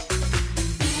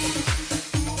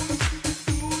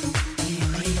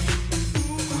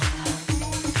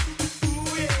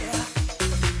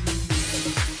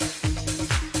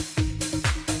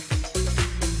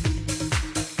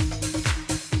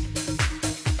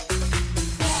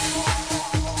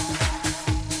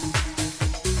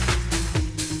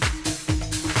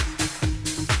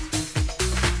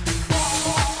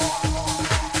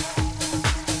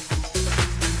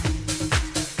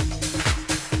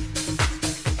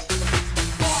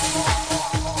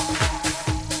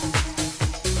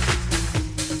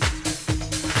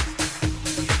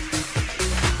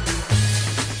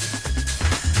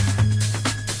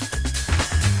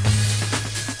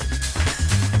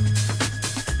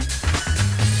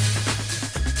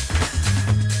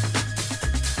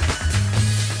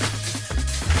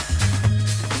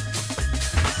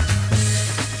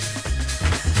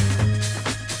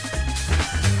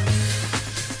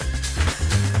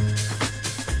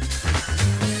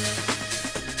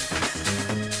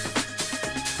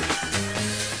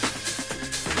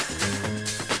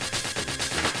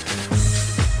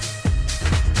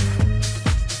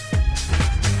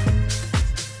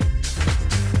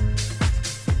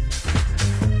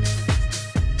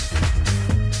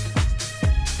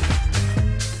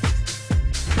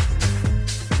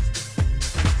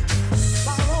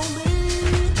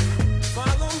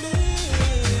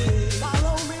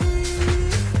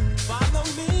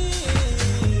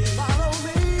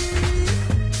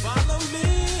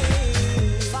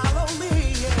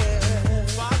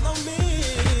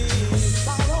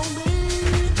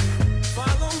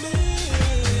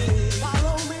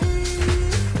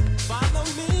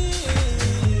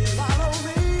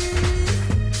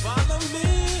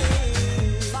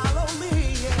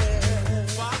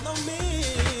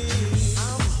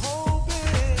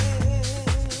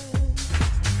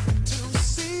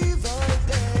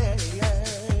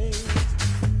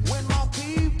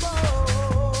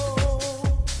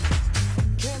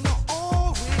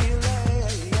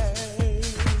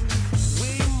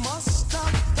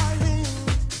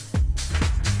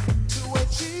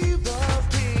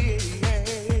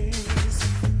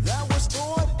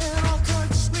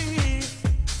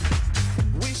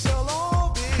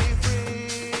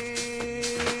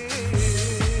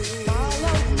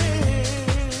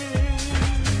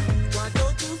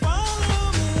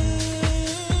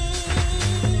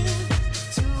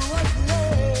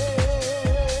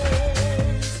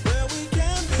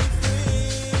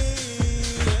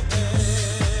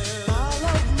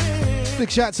 Big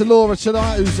shout to Laura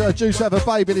tonight, who's due to have a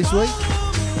baby this week.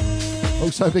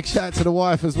 Also, big shout to the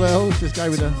wife as well. Just gave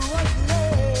me the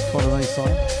holiday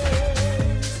sign.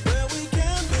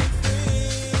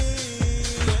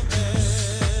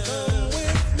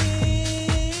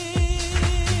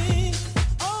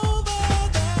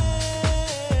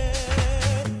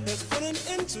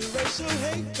 Racial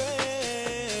hate,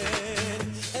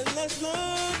 and let's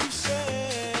learn to share.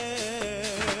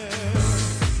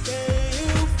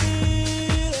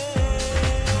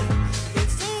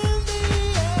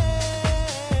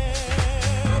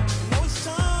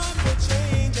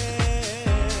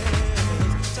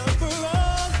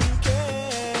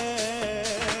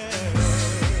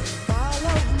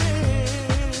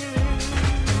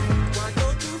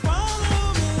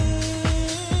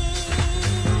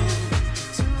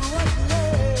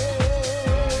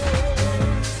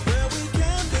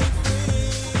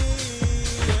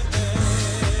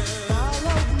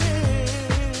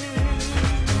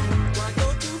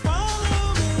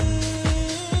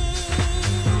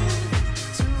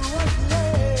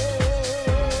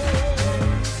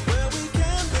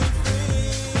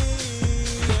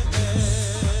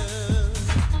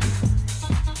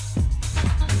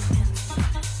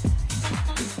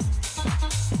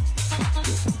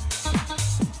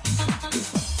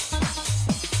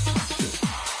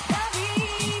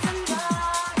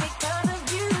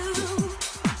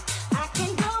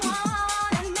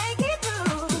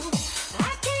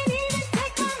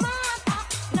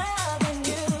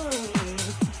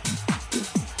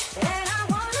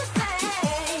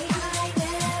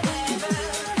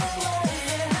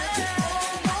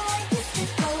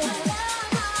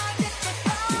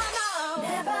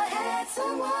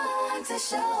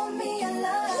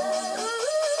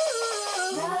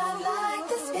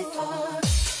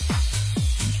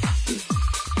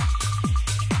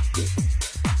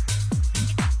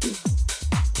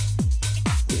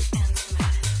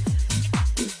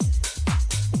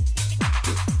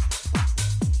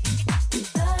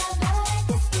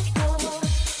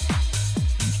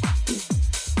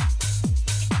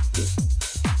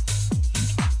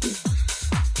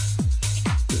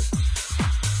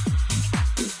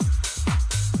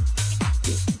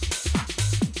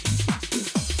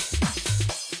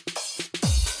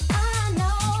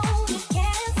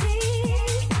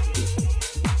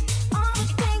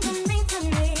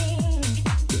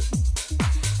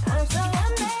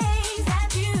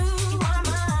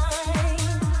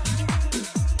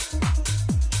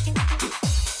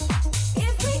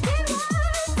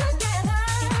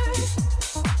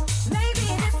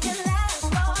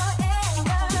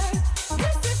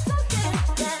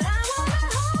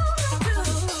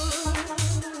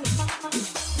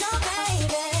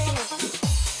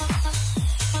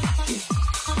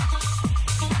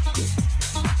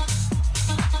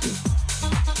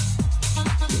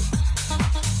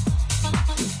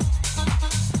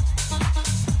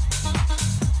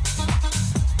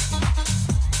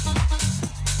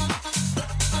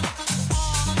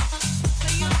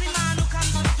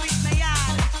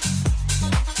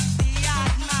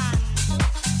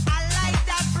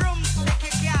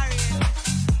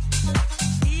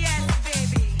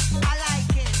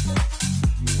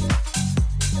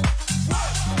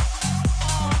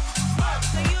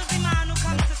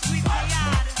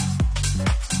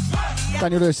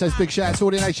 Daniel Lewis says big shout out to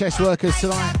all the NHS workers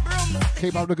tonight.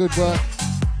 Keep up the good work.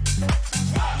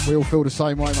 We all feel the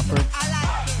same way, my friend.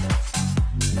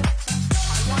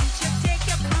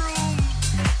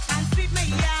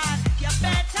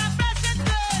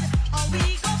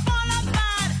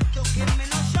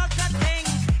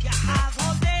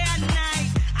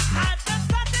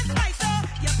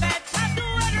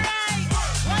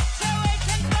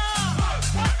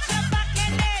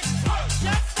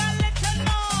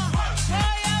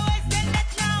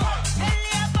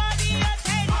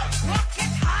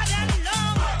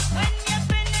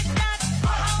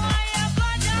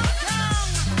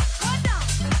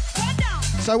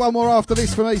 So one more after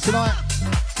this for me tonight.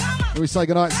 We say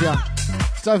goodnight to you.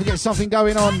 Don't forget something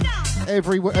going on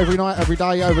every night, every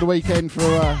day over the weekend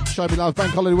for Show Me Love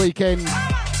Bank Holiday weekend.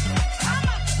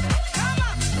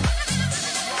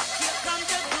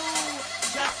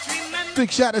 Big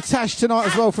shout out to Tash tonight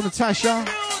as well from Natasha.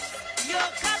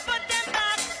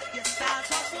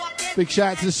 Big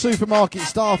shout out to the supermarket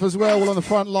staff as well, all on the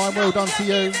front line. Well done to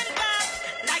you.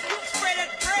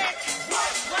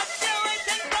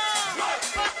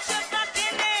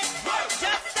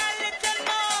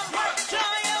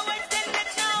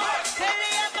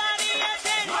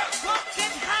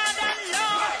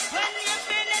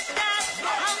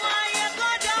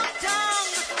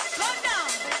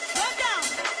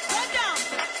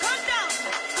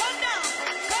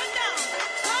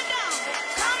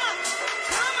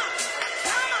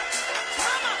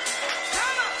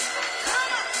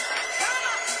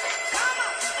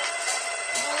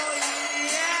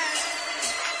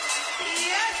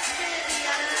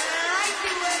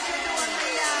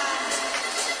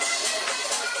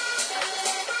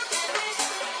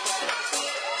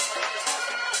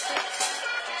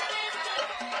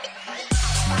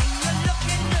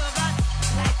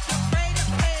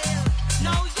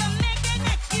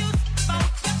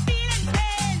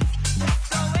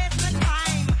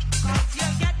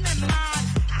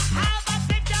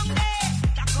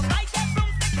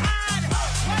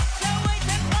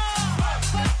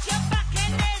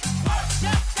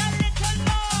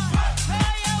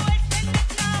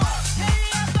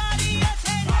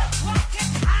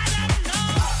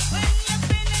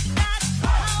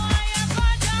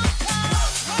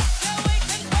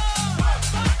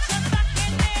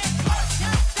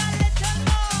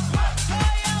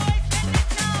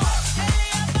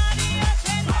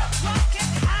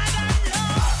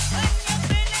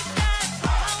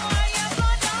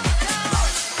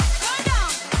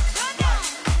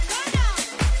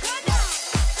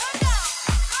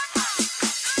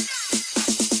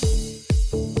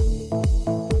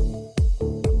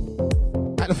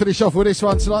 Finish off with this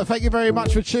one tonight. Thank you very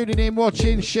much for tuning in,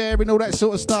 watching, sharing, all that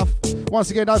sort of stuff.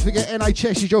 Once again, don't forget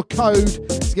NHS is your code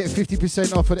to get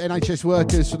 50% off for the NHS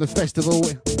workers for the festival.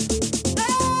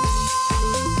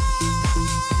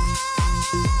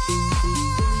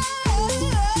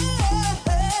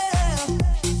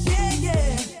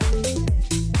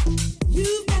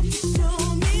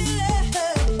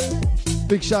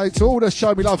 Big shout out to all the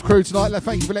Show Me Love crew tonight.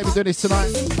 Thank you for letting me do this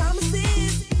tonight.